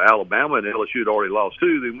Alabama, and LSU had already lost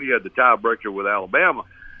 2. Then we had the tiebreaker with Alabama.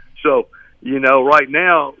 So, right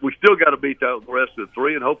now we still got to beat the rest of the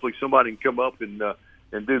 3, and hopefully somebody can come up and do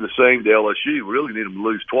the same to LSU. We really need them to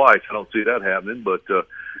lose twice. I don't see that happening, but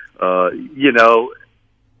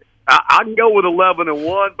I can go with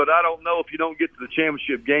 11-1, but I don't know if you don't get to the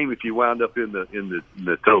championship game if you wound up in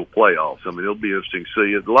the total playoffs. I mean, it'll be interesting to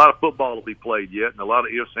see. A lot of football will be played yet, and a lot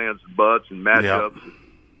of ifs, ands, and buts and matchups.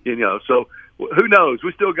 Yeah. So who knows?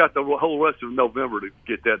 We still got the whole rest of November to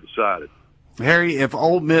get that decided. Harry, if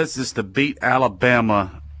Ole Miss is to beat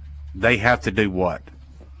Alabama, they have to do what?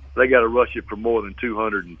 They got to rush it for more than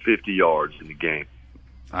 250 yards in the game.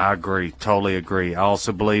 I agree. Totally agree. I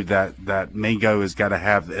also believe that Mingo has got to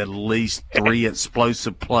have at least 3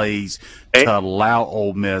 explosive plays to allow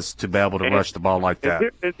Ole Miss to be able to rush the ball like that.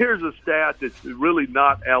 And here's a stat that's really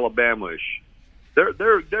not Alabama-ish.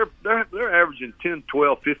 they're averaging 10,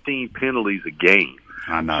 12, 15 penalties a game.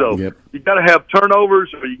 I know. So you got to have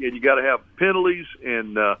turnovers, and you got to have penalties,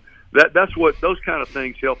 and that's what those kind of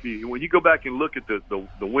things help you. When you go back and look at the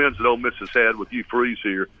wins that Ole Miss has had with you Freeze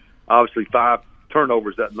here, obviously 5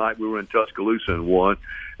 turnovers that night we were in Tuscaloosa and won,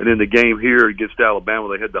 and in the game here against Alabama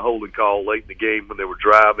they had the holding call late in the game when they were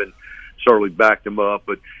driving. Certainly backed them up,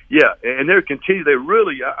 but yeah, and they're continue. They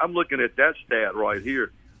really, I'm looking at that stat right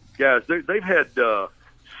here, guys. They've had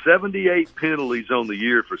 78 penalties on the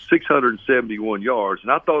year for 671 yards,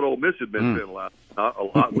 and I thought Ole Miss had been penalized a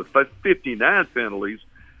lot with 59 penalties,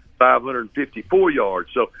 554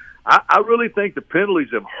 yards. So I really think the penalties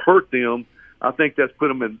have hurt them. I think that's put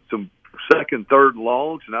them in some second, third and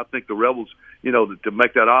longs, and I think the Rebels, to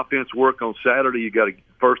make that offense work on Saturday, you got to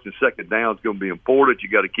first and second down is going to be important. You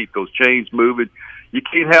got to keep those chains moving. You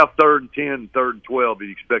can't have 3rd and 10 and 3rd and 12 if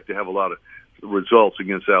you expect to have a lot of results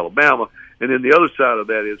against Alabama. And then the other side of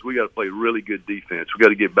that is we got to play really good defense. We got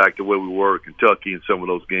to get back to where we were at Kentucky in some of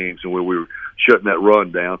those games and where we were shutting that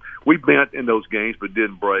run down. We bent in those games but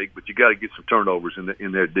didn't break, but you got to get some turnovers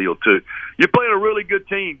in their deal too. You're playing a really good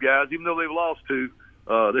team, guys, even though they've lost 2.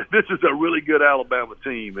 This is a really good Alabama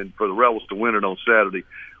team, and for the Rebels to win it on Saturday,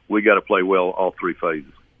 we got to play well all 3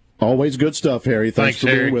 phases. Always good stuff, Harry. Thanks for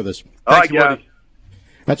Harry. being with us. All right, guys.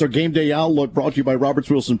 That's our Game Day Outlook brought to you by Roberts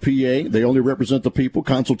Wilson, PA. They only represent the people.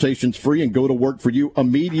 Consultations free and go to work for you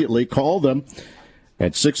immediately. Call them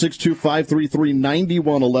at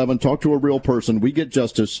 662-533-9111. Talk to a real person. We get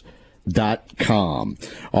justice. .com.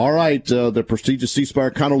 All right, the prestigious C. Spire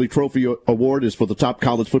Connolly Trophy Award is for the top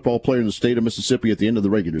college football player in the state of Mississippi at the end of the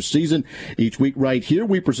regular season. Each week right here,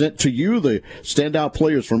 we present to you the standout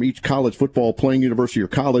players from each college football playing university or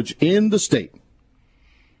college in the state.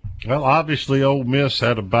 Well, obviously, Ole Miss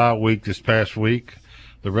had a bye week this past week.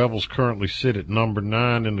 The Rebels currently sit at number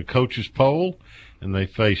 9 in the coaches poll, and they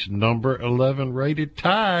face number 11 rated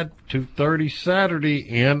Tide 2:30 Saturday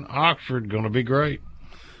in Oxford. Going to be great.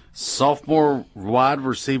 Sophomore wide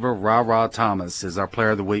receiver Ra Thomas is our player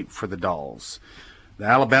of the week for the Dogs. The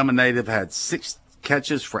Alabama native had 6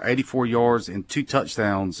 catches for 84 yards and 2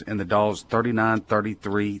 touchdowns in the Dogs'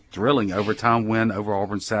 39-33 thrilling overtime win over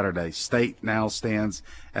Auburn Saturday. State now stands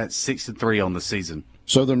at 6-3 on the season.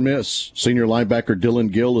 Southern Miss senior linebacker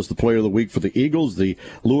Dylan Gill is the player of the week for the Eagles. The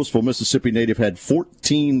Louisville, Mississippi native had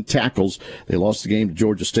 14 tackles. They lost the game to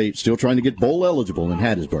Georgia State, still trying to get bowl eligible in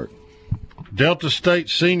Hattiesburg. Delta State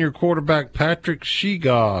senior quarterback Patrick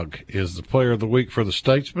Shegog is the player of the week for the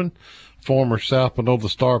Statesman. Former South Monona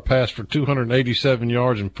Star passed for 287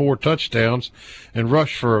 yards and 4 touchdowns and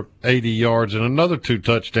rushed for 80 yards and another 2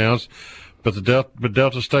 touchdowns. But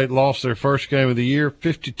Delta State lost their first game of the year,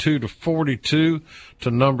 52-42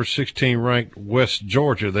 to number 16 ranked West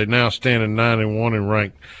Georgia. They now stand at 9-1 and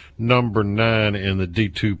ranked number 9 in the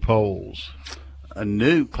D2 polls. A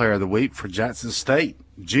new player of the week for Jackson State.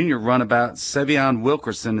 Junior runabout Savion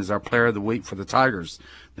Wilkerson is our player of the week for the Tigers.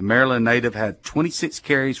 The Maryland native had 26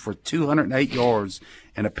 carries for 208 yards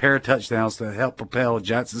and a pair of touchdowns to help propel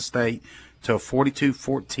Jackson State to a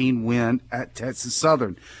 42-14 win at Texas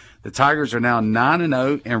Southern. The Tigers are now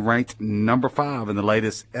 9-0 and ranked number 5 in the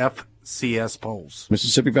latest FCS polls.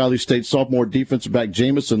 Mississippi Valley State sophomore defensive back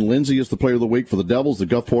Jamison Lindsey is the player of the week for the Devils. The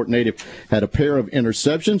Gulfport native had a pair of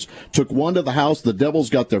interceptions, took one to the house. The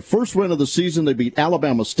Devils got their first win of the season. They beat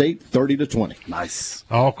Alabama State 30-20. Nice.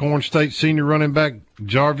 Alcorn State senior running back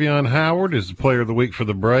Jarvion Howard is the player of the week for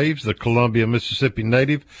the Braves. The Columbia, Mississippi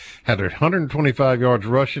native had 125 yards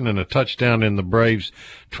rushing and a touchdown in the Braves'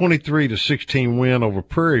 23-16 win over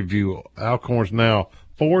Prairie View. Alcorn's now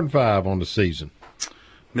 4-5 on the season.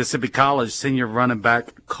 Mississippi College senior running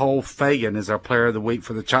back Cole Fagan is our player of the week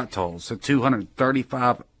for the Choctaws. A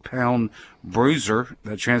 235-pound bruiser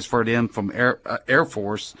that transferred in from Air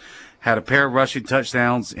Force had a pair of rushing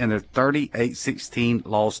touchdowns in their 38-16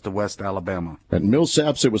 loss to West Alabama. At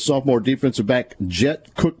Millsaps, it was sophomore defensive back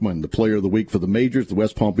Jet Cookman, the player of the week for the Majors. The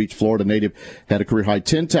West Palm Beach, Florida native had a career-high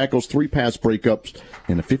 10 tackles, 3 pass breakups,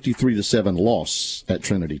 and a 53-7 loss at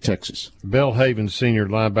Trinity, Texas. Belhaven senior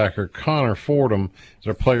linebacker Connor Fordham is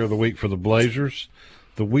our player of the week for the Blazers.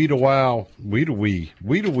 The Weedawee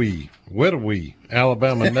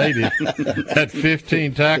Alabama native had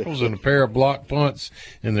 15 tackles and a pair of block punts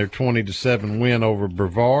in their 20-7 win over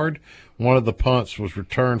Brevard. One of the punts was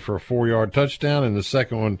returned for a 4-yard touchdown, and the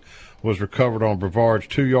second one was recovered on Brevard's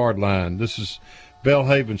 2-yard line. This is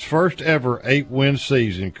Belhaven's first ever 8-win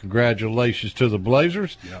season. Congratulations to the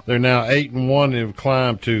Blazers. Yep. They're now 8-1 and have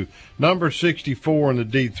climbed to number 64 in the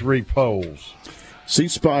D3 polls. C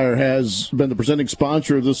Spire has been the presenting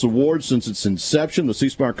sponsor of this award since its inception. The C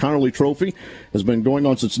Spire Conerly Trophy has been going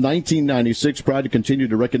on since 1996. Proud to continue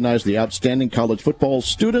to recognize the outstanding college football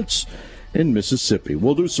students in Mississippi.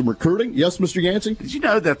 We'll do some recruiting. Yes, Mr. Yancey? Did you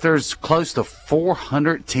know that there's close to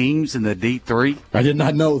 400 teams in the D3? I did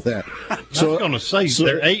not know that. So, I was going to say,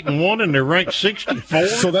 they're 8-1 and they're ranked 64.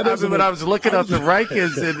 So that when I was looking up the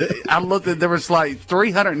rankings, and I looked at, there was like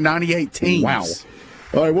 398 teams. Wow.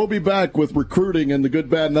 All right, we'll be back with recruiting and the good,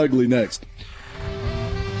 bad, and ugly next.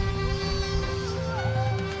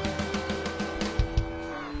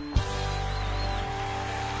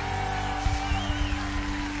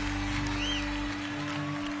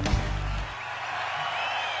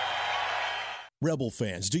 Rebel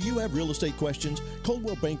fans, do you have real estate questions?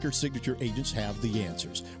 Coldwell Banker Signature agents have the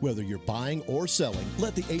answers. Whether you're buying or selling,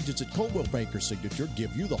 let the agents at Coldwell Banker Signature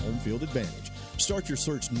give you the home field advantage. Start your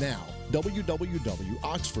search now,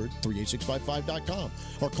 www.oxford38655.com,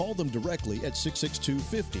 or call them directly at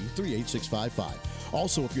 662-50-38655.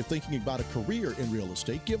 Also, if you're thinking about a career in real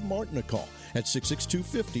estate, give Martin a call at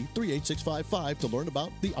 662-50-38655 to learn about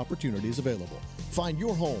the opportunities available. Find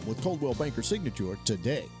your home with Coldwell Banker Signature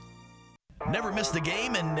today. Never miss the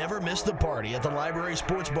game and never miss the party at the Library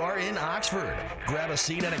Sports Bar in Oxford. Grab a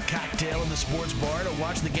seat and a cocktail in the sports bar to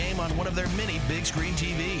watch the game on one of their many big screen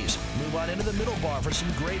TVs. Move on into the middle bar for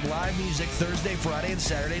some great live music Thursday, Friday, and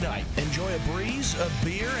Saturday night. Enjoy a breeze, a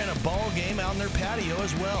beer, and a ball game out in their patio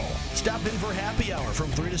as well. Stop in for happy hour from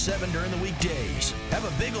 3 to 7 during the weekdays. Have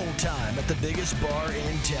a big old time at the biggest bar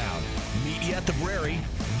in town. Meet you at the Brary,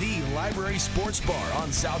 the Library Sports Bar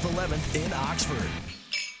on South 11th in Oxford.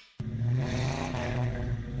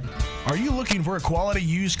 Are you looking for a quality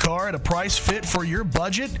used car at a price fit for your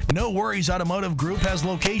budget? No Worries Automotive Group has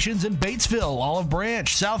locations in Batesville, Olive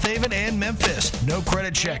Branch, South Haven, and Memphis. No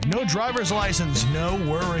credit check, no driver's license, no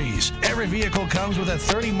worries. Every vehicle comes with a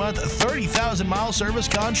 30-month, 30,000-mile service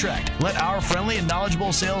contract. Let our friendly and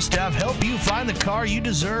knowledgeable sales staff help you find the car you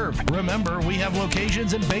deserve. Remember, we have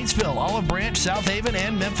locations in Batesville, Olive Branch, South Haven,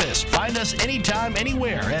 and Memphis. Find us anytime,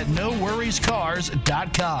 anywhere at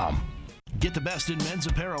NoWorriesCars.com. Get the best in men's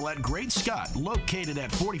apparel at Great Scott, located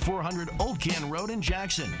at 4400 Old Ken Road in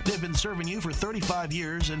Jackson. They've been serving you for 35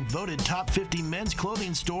 years and voted top 50 men's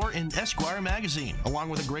clothing store in Esquire magazine. Along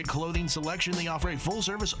with a great clothing selection, they offer a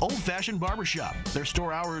full-service old-fashioned barbershop. Their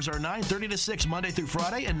store hours are 9:30 to 6 Monday through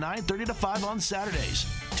Friday and 9:30 to 5 on Saturdays.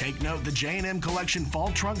 Take note, the J&M Collection Fall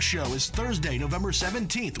Trunk Show is Thursday, November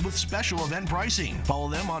 17th with special event pricing. Follow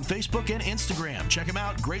them on Facebook and Instagram. Check them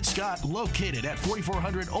out, Great Scott, located at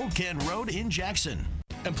 4400 Old Ken Road in Jackson.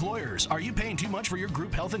 Employers, are you paying too much for your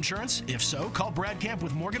group health insurance? If so, call Brad Camp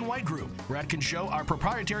with Morgan White Group. Brad can show our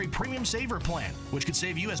proprietary Premium Saver Plan, which could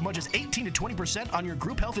save you as much as 18 to 20% on your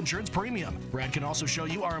group health insurance premium. Brad can also show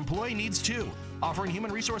you our employee needs too, offering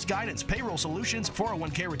human resource guidance, payroll solutions,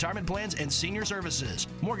 401k retirement plans, and senior services.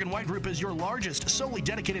 Morgan White Group is your largest, solely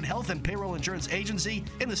dedicated health and payroll insurance agency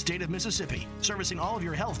in the state of Mississippi, servicing all of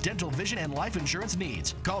your health, dental, vision, and life insurance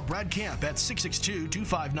needs. Call Brad Camp at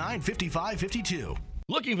 662-259-5552.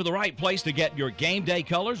 Looking for the right place to get your game day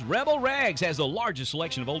colors? Rebel Rags has the largest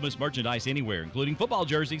selection of Ole Miss merchandise anywhere, including football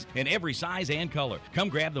jerseys in every size and color. Come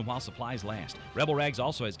grab them while supplies last. Rebel Rags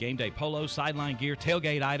also has game day polos, sideline gear,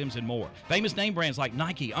 tailgate items, and more. Famous name brands like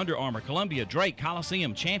Nike, Under Armour, Columbia, Drake,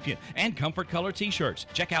 Coliseum, Champion, and Comfort Color t-shirts.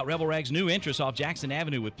 Check out Rebel Rags' new entrance off Jackson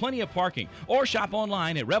Avenue with plenty of parking, or shop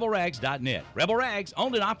online at rebelrags.net. Rebel Rags,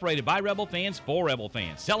 owned and operated by Rebel fans for Rebel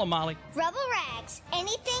fans. Sell them, Molly. Rebel Rags,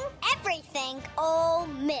 anything, everything, Ole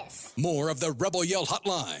Miss. More of the Rebel Yell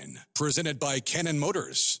Hotline, presented by Cannon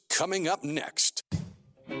Motors, coming up next.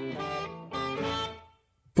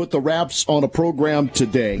 Put the wraps on a program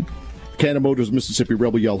today. Cannon Motors Mississippi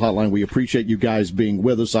Rebel Yell Hotline. We appreciate you guys being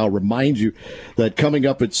with us. I'll remind you that coming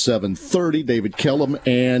up at 7:30, David Kellum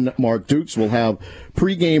and Mark Dukes will have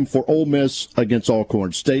pregame for Ole Miss against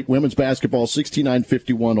Alcorn State. Women's basketball,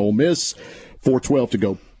 69-51 Ole Miss, 4:12 to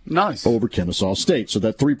go. Nice. Over Kennesaw State. So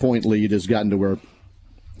that 3-point lead has gotten to where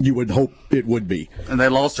you would hope it would be. And they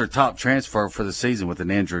lost their top transfer for the season with an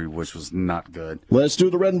injury, which was not good. Let's do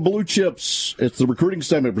the red and blue chips. It's the recruiting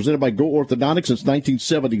segment presented by Go Orthodontics since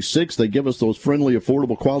 1976. They give us those friendly,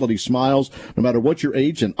 affordable, quality smiles, no matter what your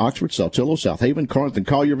age, in Oxford, Saltillo, South Haven, Corinth, and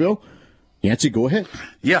Collierville. Yancey, go ahead.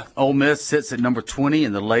 Yeah, Ole Miss sits at number 20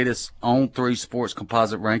 in the latest On3 Sports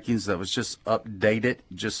Composite rankings that was just updated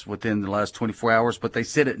just within the last 24 hours. But they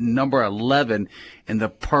sit at number 11 in the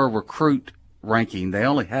per recruit ranking. They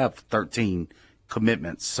only have 13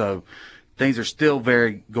 commitments, so things are still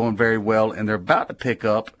going very well, and they're about to pick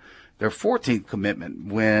up their 14th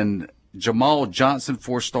commitment when Jamal Johnson,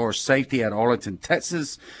 4-star safety at Arlington,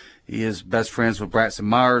 Texas, He is best friends with Braxton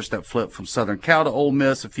Myers that flipped from Southern Cal to Ole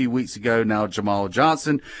Miss a few weeks ago. Now Jamal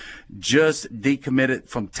Johnson just decommitted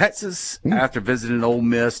from Texas after visiting Ole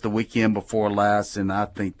Miss the weekend before last, and I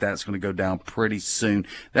think that's going to go down pretty soon.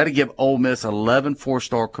 That'll give Ole Miss 11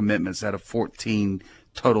 four-star commitments out of 14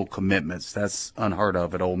 total commitments. That's unheard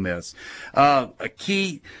of at Ole Miss. A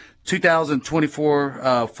key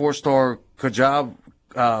 2024 four-star Kajab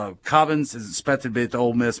Cobbins is expected to be at the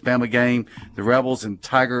Ole Miss Bama game. The Rebels and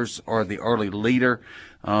Tigers are the early leader.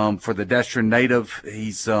 For the Destrin native,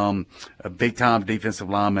 he's a big-time defensive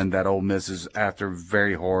lineman that Ole Miss is after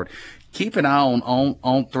very hard. Keep an eye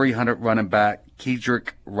on 300 running back Kedrick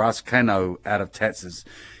Roscano out of Texas.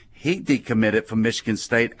 He decommitted from Michigan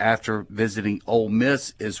State after visiting Ole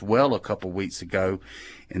Miss as well a couple weeks ago.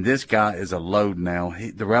 And this guy is a load now.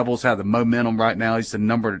 The Rebels have the momentum right now. He's the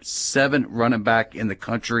number 7 running back in the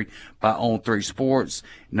country by On3 Sports,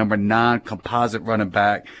 number 9 composite running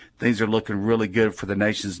back. Things are looking really good for the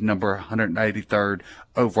nation's number 183rd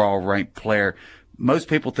overall ranked player. Most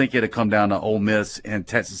people think it'll come down to Ole Miss and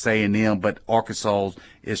Texas A&M, but Arkansas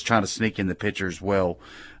is trying to sneak in the picture as well.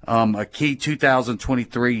 A key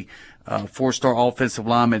 2023 four-star offensive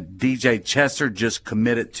lineman DJ Chester just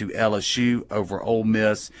committed to LSU over Ole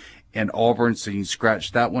Miss and Auburn, so you can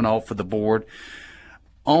scratch that one off of the board.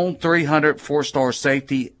 On 300 four-star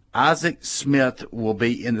safety Isaac Smith will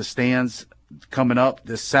be in the stands coming up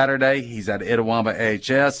this Saturday. He's at Itawamba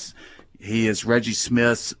AHS. He is Reggie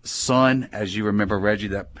Smith's son, as you remember Reggie,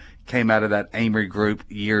 that came out of that Amory group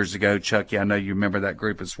years ago. Chucky, I know you remember that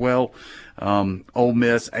group as well. Ole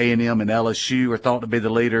Miss, A&M, and LSU are thought to be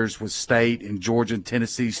the leaders, with State and Georgia and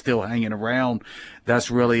Tennessee still hanging around.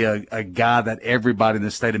 That's really a guy that everybody in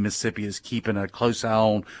the state of Mississippi is keeping a close eye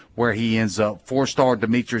on where he ends up. Four-star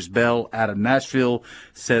Demetrius Bell out of Nashville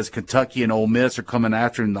says Kentucky and Ole Miss are coming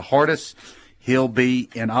after him the hardest. He'll be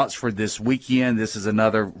in Oxford this weekend. This is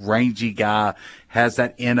another rangy guy, has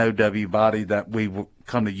that NOW body that we will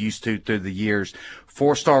come to used to through the years.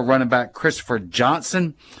 Four-star running back Christopher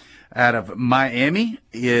Johnson out of Miami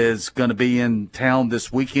is going to be in town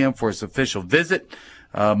this weekend for his official visit.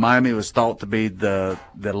 Miami was thought to be the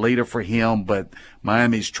leader for him, but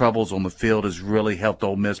Miami's troubles on the field has really helped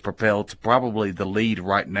Ole Miss propel to probably the lead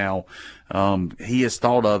right now. He is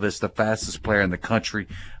thought of as the fastest player in the country.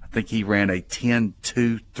 I think he ran a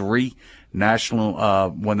 10.23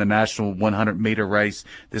 won the national 100-meter race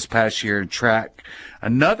this past year in track.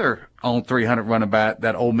 Another on 300 running back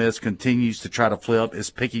that Ole Miss continues to try to flip is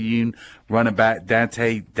Picayune running back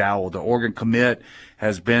Dante Dowell. The Oregon commit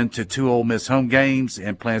has been to 2 Ole Miss home games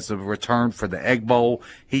and plans to return for the Egg Bowl.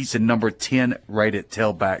 He's the number 10 rated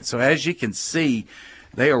tailback. So as you can see,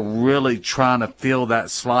 they are really trying to fill that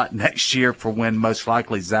slot next year for when most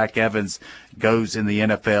likely Zach Evans goes in the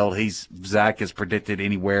NFL. Zach is predicted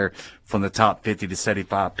anywhere from the top 50 to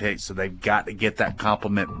 75 picks, so they've got to get that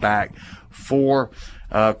compliment back for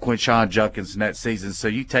Quinshon Judkins next season. So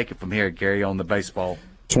you take it from here, Gary, on the baseball.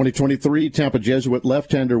 2023 Tampa Jesuit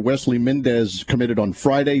left-hander Wesley Mendez committed on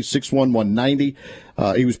Friday, 6'1", 190.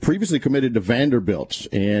 He was previously committed to Vanderbilt,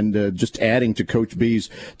 and just adding to Coach B's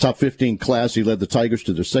top 15 class, he led the Tigers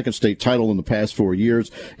to their second state title in the past 4 years.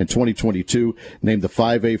 In 2022, named the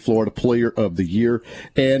 5A Florida Player of the Year,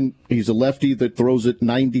 and he's a lefty that throws it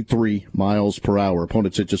 93 miles per hour.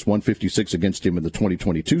 Opponents hit just 156 against him in the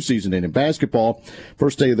 2022 season. And in basketball,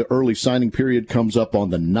 first day of the early signing period comes up on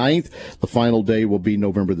the 9th. The final day will be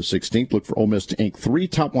November the 16th. Look for Ole Miss to ink 3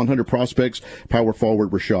 top 100 prospects: power forward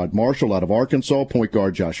Rashad Marshall out of Arkansas, point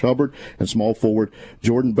guard Josh Hubbard, and small forward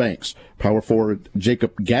Jordan Banks. Power forward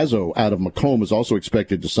Jacob Gazzo out of Macomb is also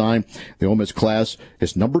expected to sign. The Ole Miss class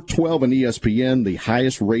is number 12 in ESPN, the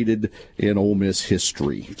highest rated in Ole Miss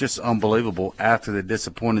history. Just unbelievable after the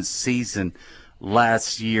disappointing season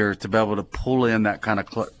last year to be able to pull in that kind of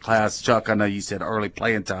class. Chuck, I know you said early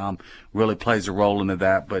playing time really plays a role into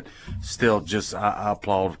that, but still just I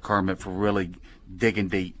applaud Kermit for really digging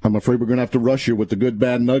deep. I'm afraid we're going to have to rush you with the good,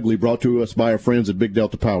 bad, and ugly brought to us by our friends at Big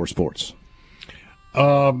Delta Power Sports.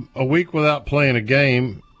 A week without playing a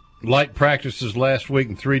game, light practices last week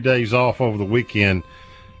and 3 days off over the weekend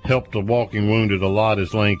helped the walking wounded a lot,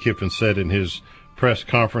 as Lane Kiffin said in his press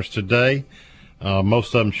conference today.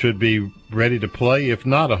 Most of them should be ready to play, if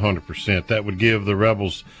not 100%. That would give the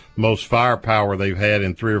Rebels most firepower they've had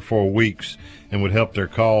in 3 or 4 weeks and would help their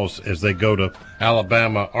cause as they go to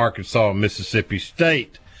Alabama, Arkansas, and Mississippi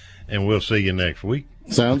State. And we'll see you next week.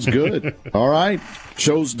 Sounds good. All right.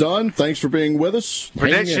 Show's done. Thanks for being with us.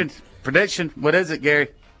 Prediction. What is it, Gary?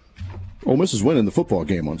 Ole Miss is winning the football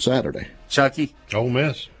game on Saturday. Chucky? Ole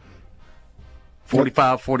Miss.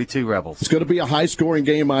 45-42 Rebels. It's going to be a high-scoring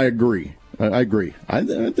game, I agree. I agree. I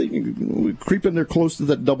think we're creeping there close to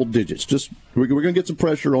that double digits. Just we're going to get some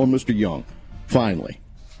pressure on Mr. Young. Finally.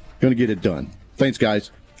 Going to get it done. Thanks,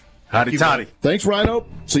 guys. Howdy toddy. Thanks, Rhino.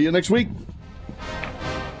 See you next week.